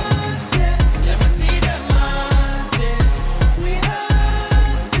Susie, man. Let me see them hearts, yeah. Queen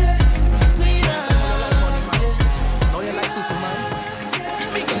Hearts, yeah. Queen Hearts, yeah. Know you like Susie, man.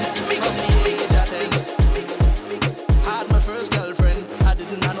 Had my first girlfriend, I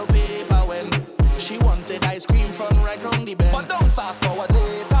didn't have no paper when she wanted ice cream from right round the bend. But don't fast forward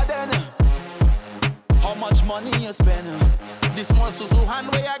later then. How much money you spend? This small Susu hand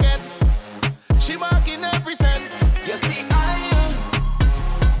where I get. She marking every cent. You see I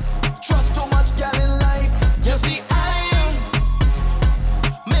trust too much girl in life. You see I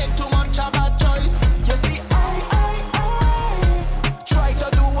make too much of a choice. You see I try to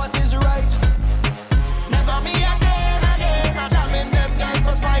do what is right. Never me again. I'm jamming them guys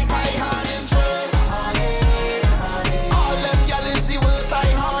for spite. I hand in first. All them gal is the worst. I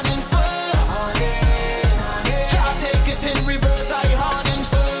hand in first. Can't take it in reverse. I hand in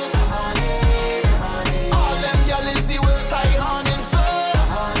first. All them gal is the worst. I hand in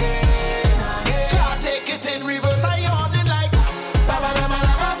first. Can't take it in reverse. I hand in like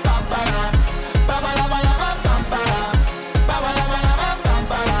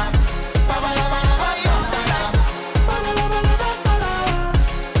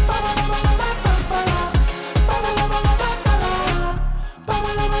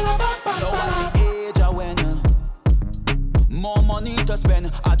more money to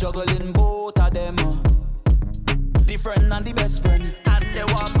spend, I juggling both of them. The friend and the best friend. And they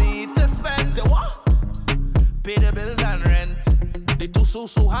want me to spend the what? Pay the bills and rent. The two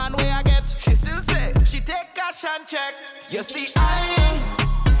Susu hand where I get. She still say, she take cash and check. You see I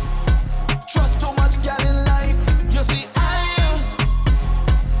trust too much girl in life. You see I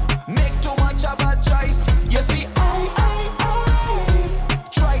make too much of a choice. You see I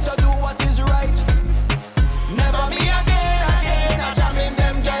try to do what is right. Never me again. I'm jamming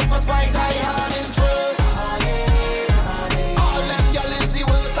them guys for spite. I hand in first. All them y'all is the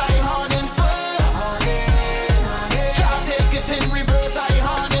worst. I hand in first. Can't take it in reverse. I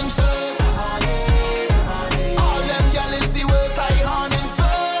hand in first. All them y'all is the worst. I hand in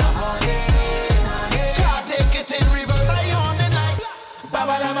first. Can't take it in reverse. I hand in like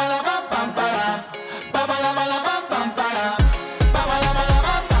ba-ba-da-ba-da-bam-bam-ba-da. Ba-ba-da-ba-da-bam-bam-ba-da.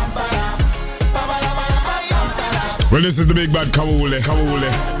 Well, this is the big bad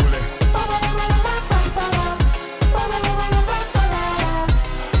Kawule.